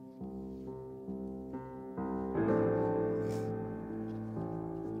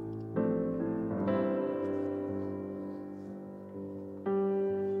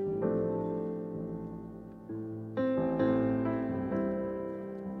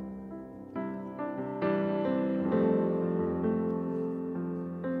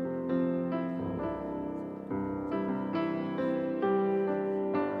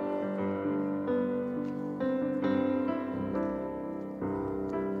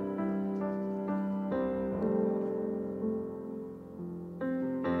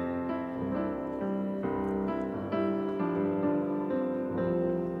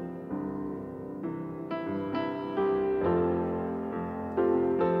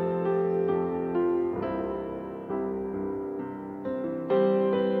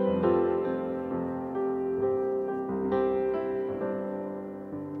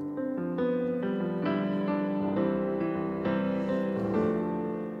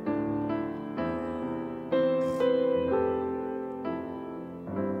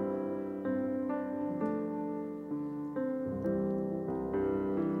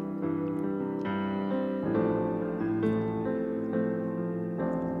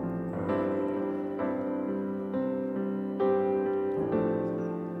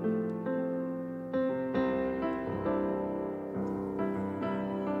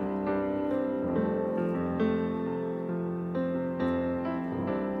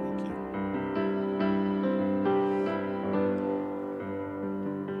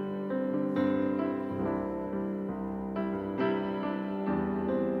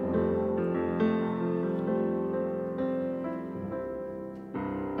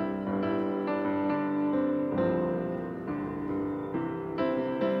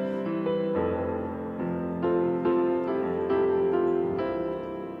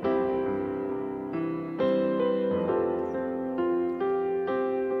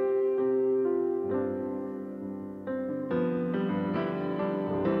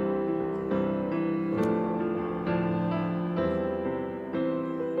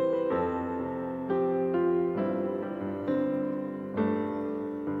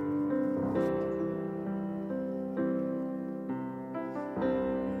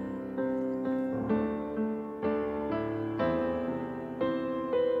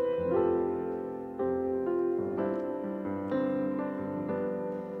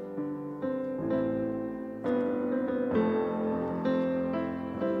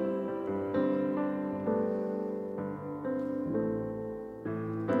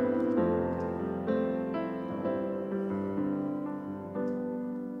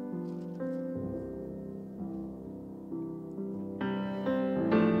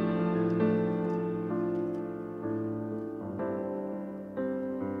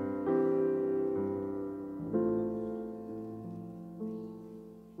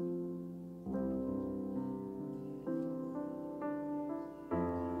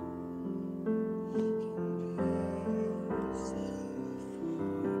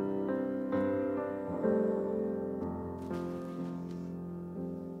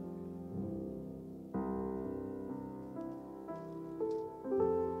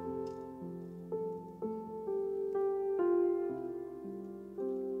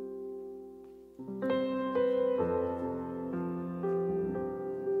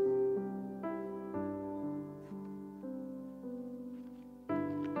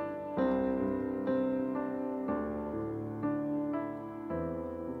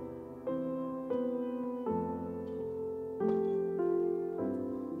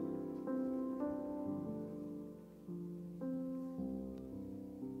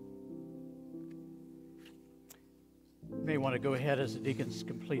 may want to go ahead as the deacons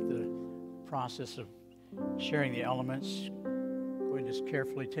complete the process of sharing the elements. Go ahead and just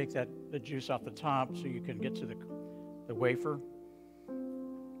carefully take the juice off the top so you can get to the wafer.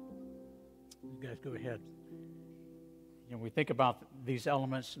 You guys go ahead. You know, we think about these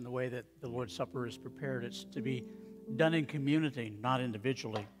elements and the way that the Lord's Supper is prepared. It's to be done in community, not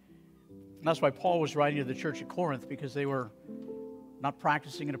individually. And that's why Paul was writing to the church at Corinth, because they were not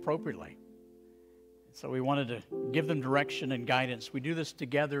practicing it appropriately. So we wanted to give them direction and guidance. We do this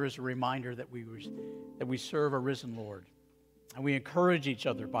together as a reminder that we serve a risen Lord. And we encourage each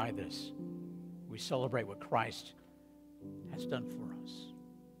other by this. We celebrate what Christ has done for us.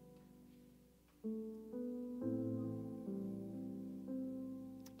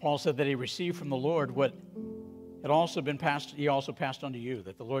 Paul said that he received from the Lord what had also been passed, he also passed on to you,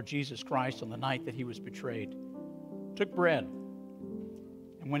 that the Lord Jesus Christ, on the night that he was betrayed, took bread,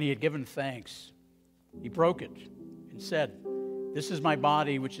 and when he had given thanks, he broke it and said, "This is my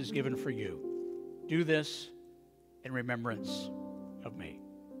body, which is given for you. Do this in remembrance of me."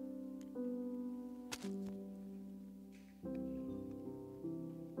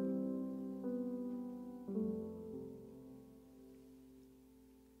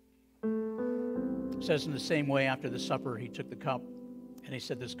 It says, in the same way, after the supper, he took the cup, and he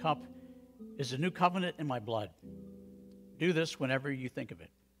said, "This cup is a new covenant in my blood. Do this whenever you think of it.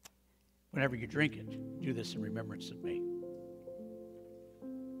 Whenever you drink it, do this in remembrance of me."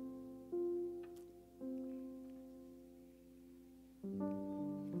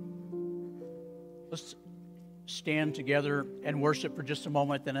 Let's stand together and worship for just a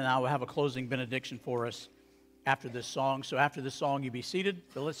moment, then I will have a closing benediction for us after this song. So after this song, you be seated,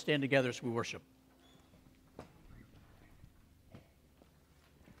 but let's stand together as we worship.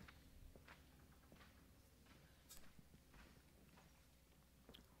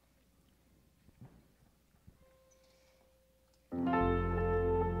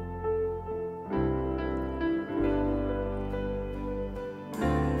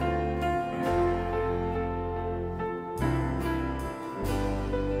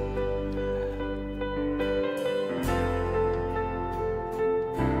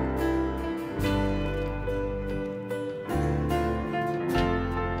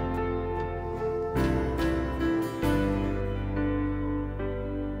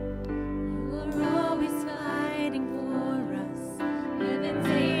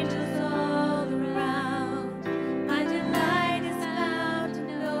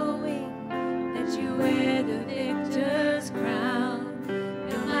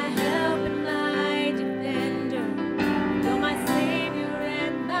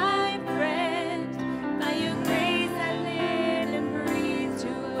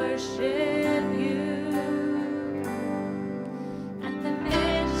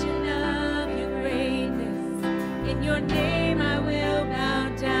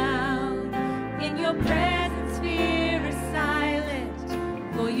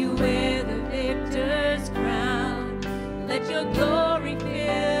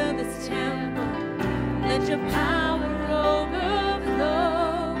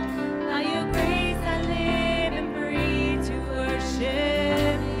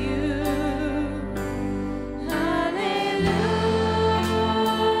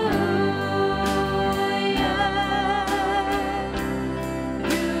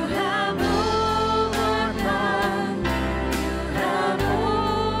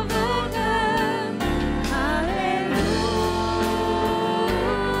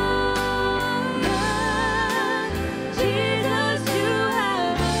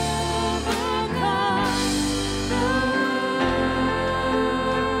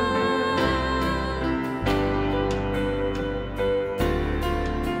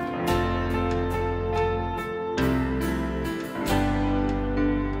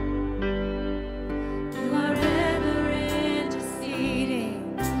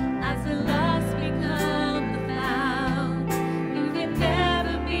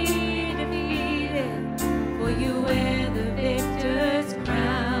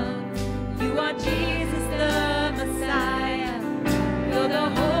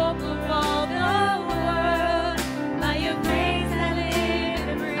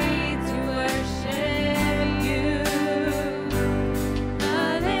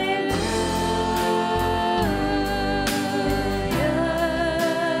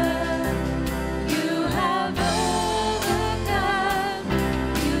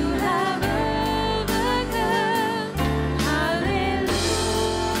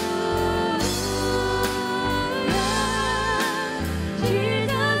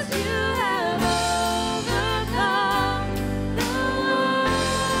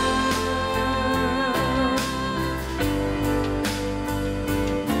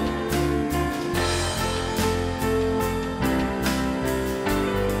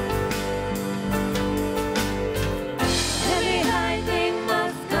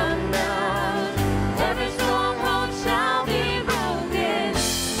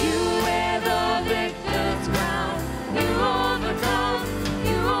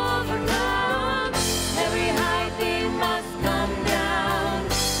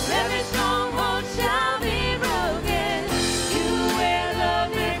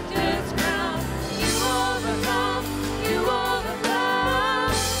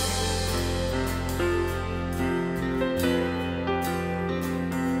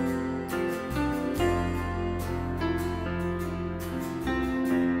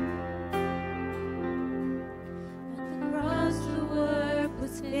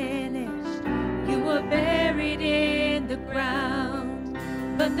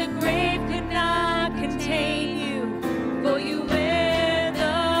 but the grave could not contain you, for you wear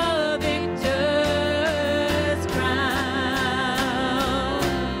the victor's crown.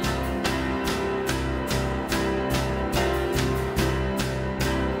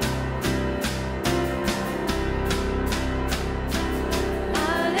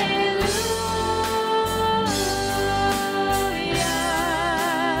 Hallelujah.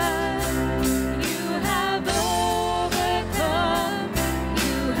 You have overcome.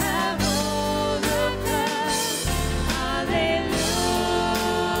 You have overcome. Hallelujah.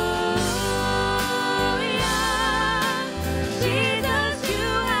 Jesus, you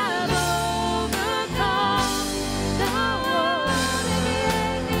have overcome the world.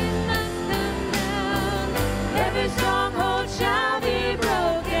 Every stronghold shall be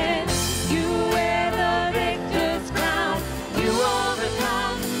broken. You wear the victor's crown. You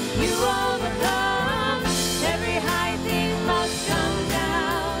overcome. You overcome. Every high thing must come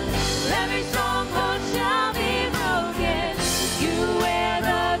down. Every stronghold shall be broken. You wear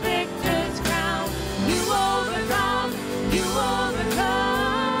the victor's crown. You overcome. You overcome.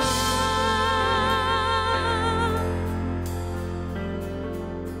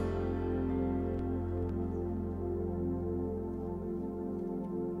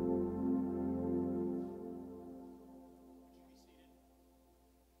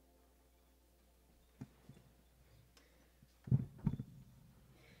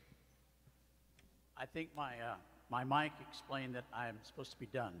 I think my mic explained that I'm supposed to be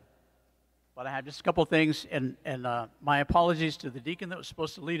done. But I have just a couple things, and my apologies to the deacon that was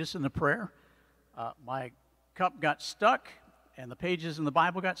supposed to lead us in the prayer. My cup got stuck, and the pages in the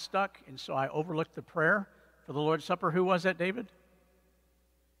Bible got stuck, and so I overlooked the prayer for the Lord's Supper. Who was that, David?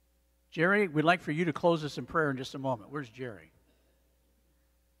 Jerry, we'd like for you to close us in prayer in just a moment. Where's Jerry?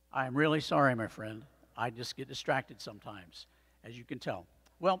 I am really sorry, my friend. I just get distracted sometimes, as you can tell.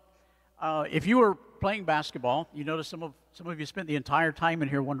 Well, if you were playing basketball, you notice some of you spent the entire time in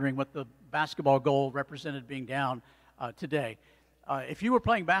here wondering what the basketball goal represented being down today. If you were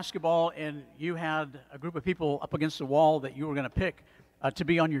playing basketball and you had a group of people up against the wall that you were going to pick to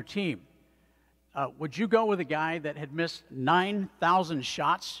be on your team, would you go with a guy that had missed 9,000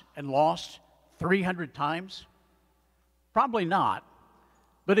 shots and lost 300 times? Probably not.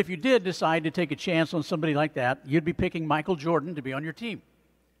 But if you did decide to take a chance on somebody like that, you'd be picking Michael Jordan to be on your team.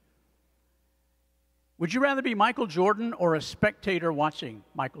 Would you rather be Michael Jordan or a spectator watching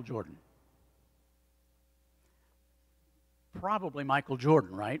Michael Jordan? Probably Michael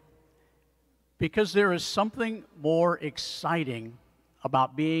Jordan, right? Because there is something more exciting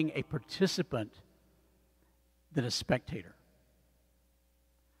about being a participant than a spectator.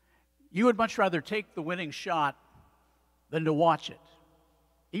 You would much rather take the winning shot than to watch it,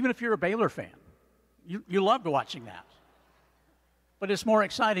 even if you're a Baylor fan. You loved watching that. But it's more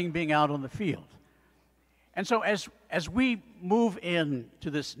exciting being out on the field. And so as we move into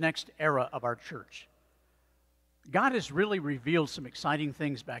this next era of our church, God has really revealed some exciting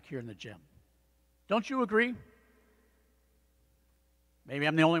things back here in the gym. Don't you agree? Maybe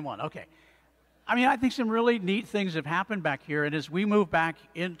I'm the only one. Okay. I mean, I think some really neat things have happened back here. And as we move back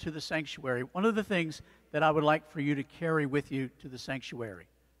into the sanctuary, one of the things that I would like for you to carry with you to the sanctuary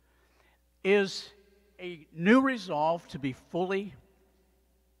is a new resolve to be fully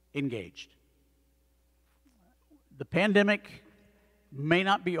engaged. The pandemic may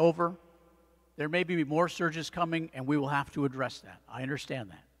not be over. There may be more surges coming, and we will have to address that. I understand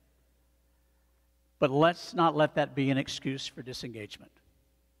that. But let's not let that be an excuse for disengagement.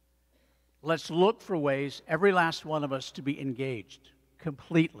 Let's look for ways, every last one of us, to be engaged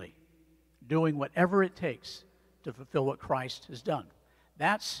completely, doing whatever it takes to fulfill what Christ has done.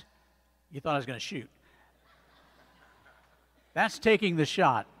 That's, you thought I was going to shoot. That's taking the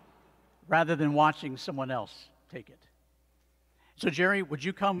shot rather than watching someone else take it. So, Jerry, would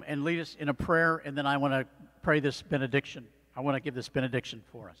you come and lead us in a prayer, and then I want to pray this benediction. I want to give this benediction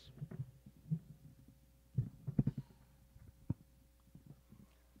for us.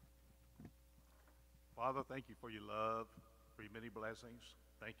 Father, thank you for your love, for your many blessings.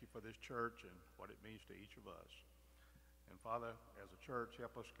 Thank you for this church and what it means to each of us. And Father, as a church,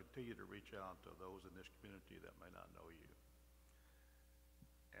 help us continue to reach out to those in this community that may not know you.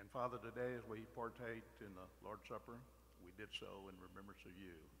 And Father, today as we partake in the Lord's Supper, we did so in remembrance of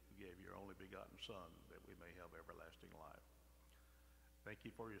you, who gave your only begotten Son, that we may have everlasting life. Thank you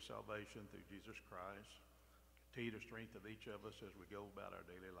for your salvation through Jesus Christ. Continue to strengthen each of us as we go about our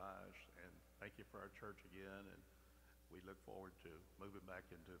daily lives. And thank you for our church again, and we look forward to moving back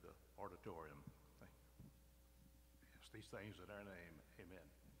into the auditorium. Yes, these things in our name, amen.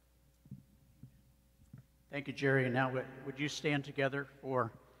 Thank you, Jerry. And now, would you stand together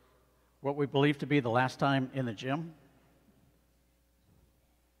for what we believe to be the last time in the gym?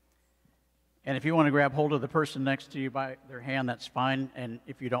 And if you want to grab hold of the person next to you by their hand, that's fine. And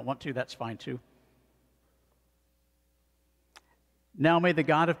if you don't want to, that's fine too. Now may the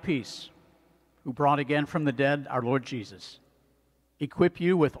God of peace, who brought again from the dead our Lord Jesus, equip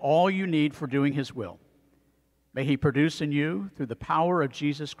you with all you need for doing his will. May he produce in you, through the power of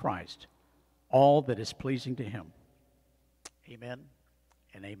Jesus Christ, all that is pleasing to him. Amen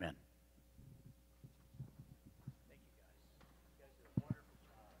and amen.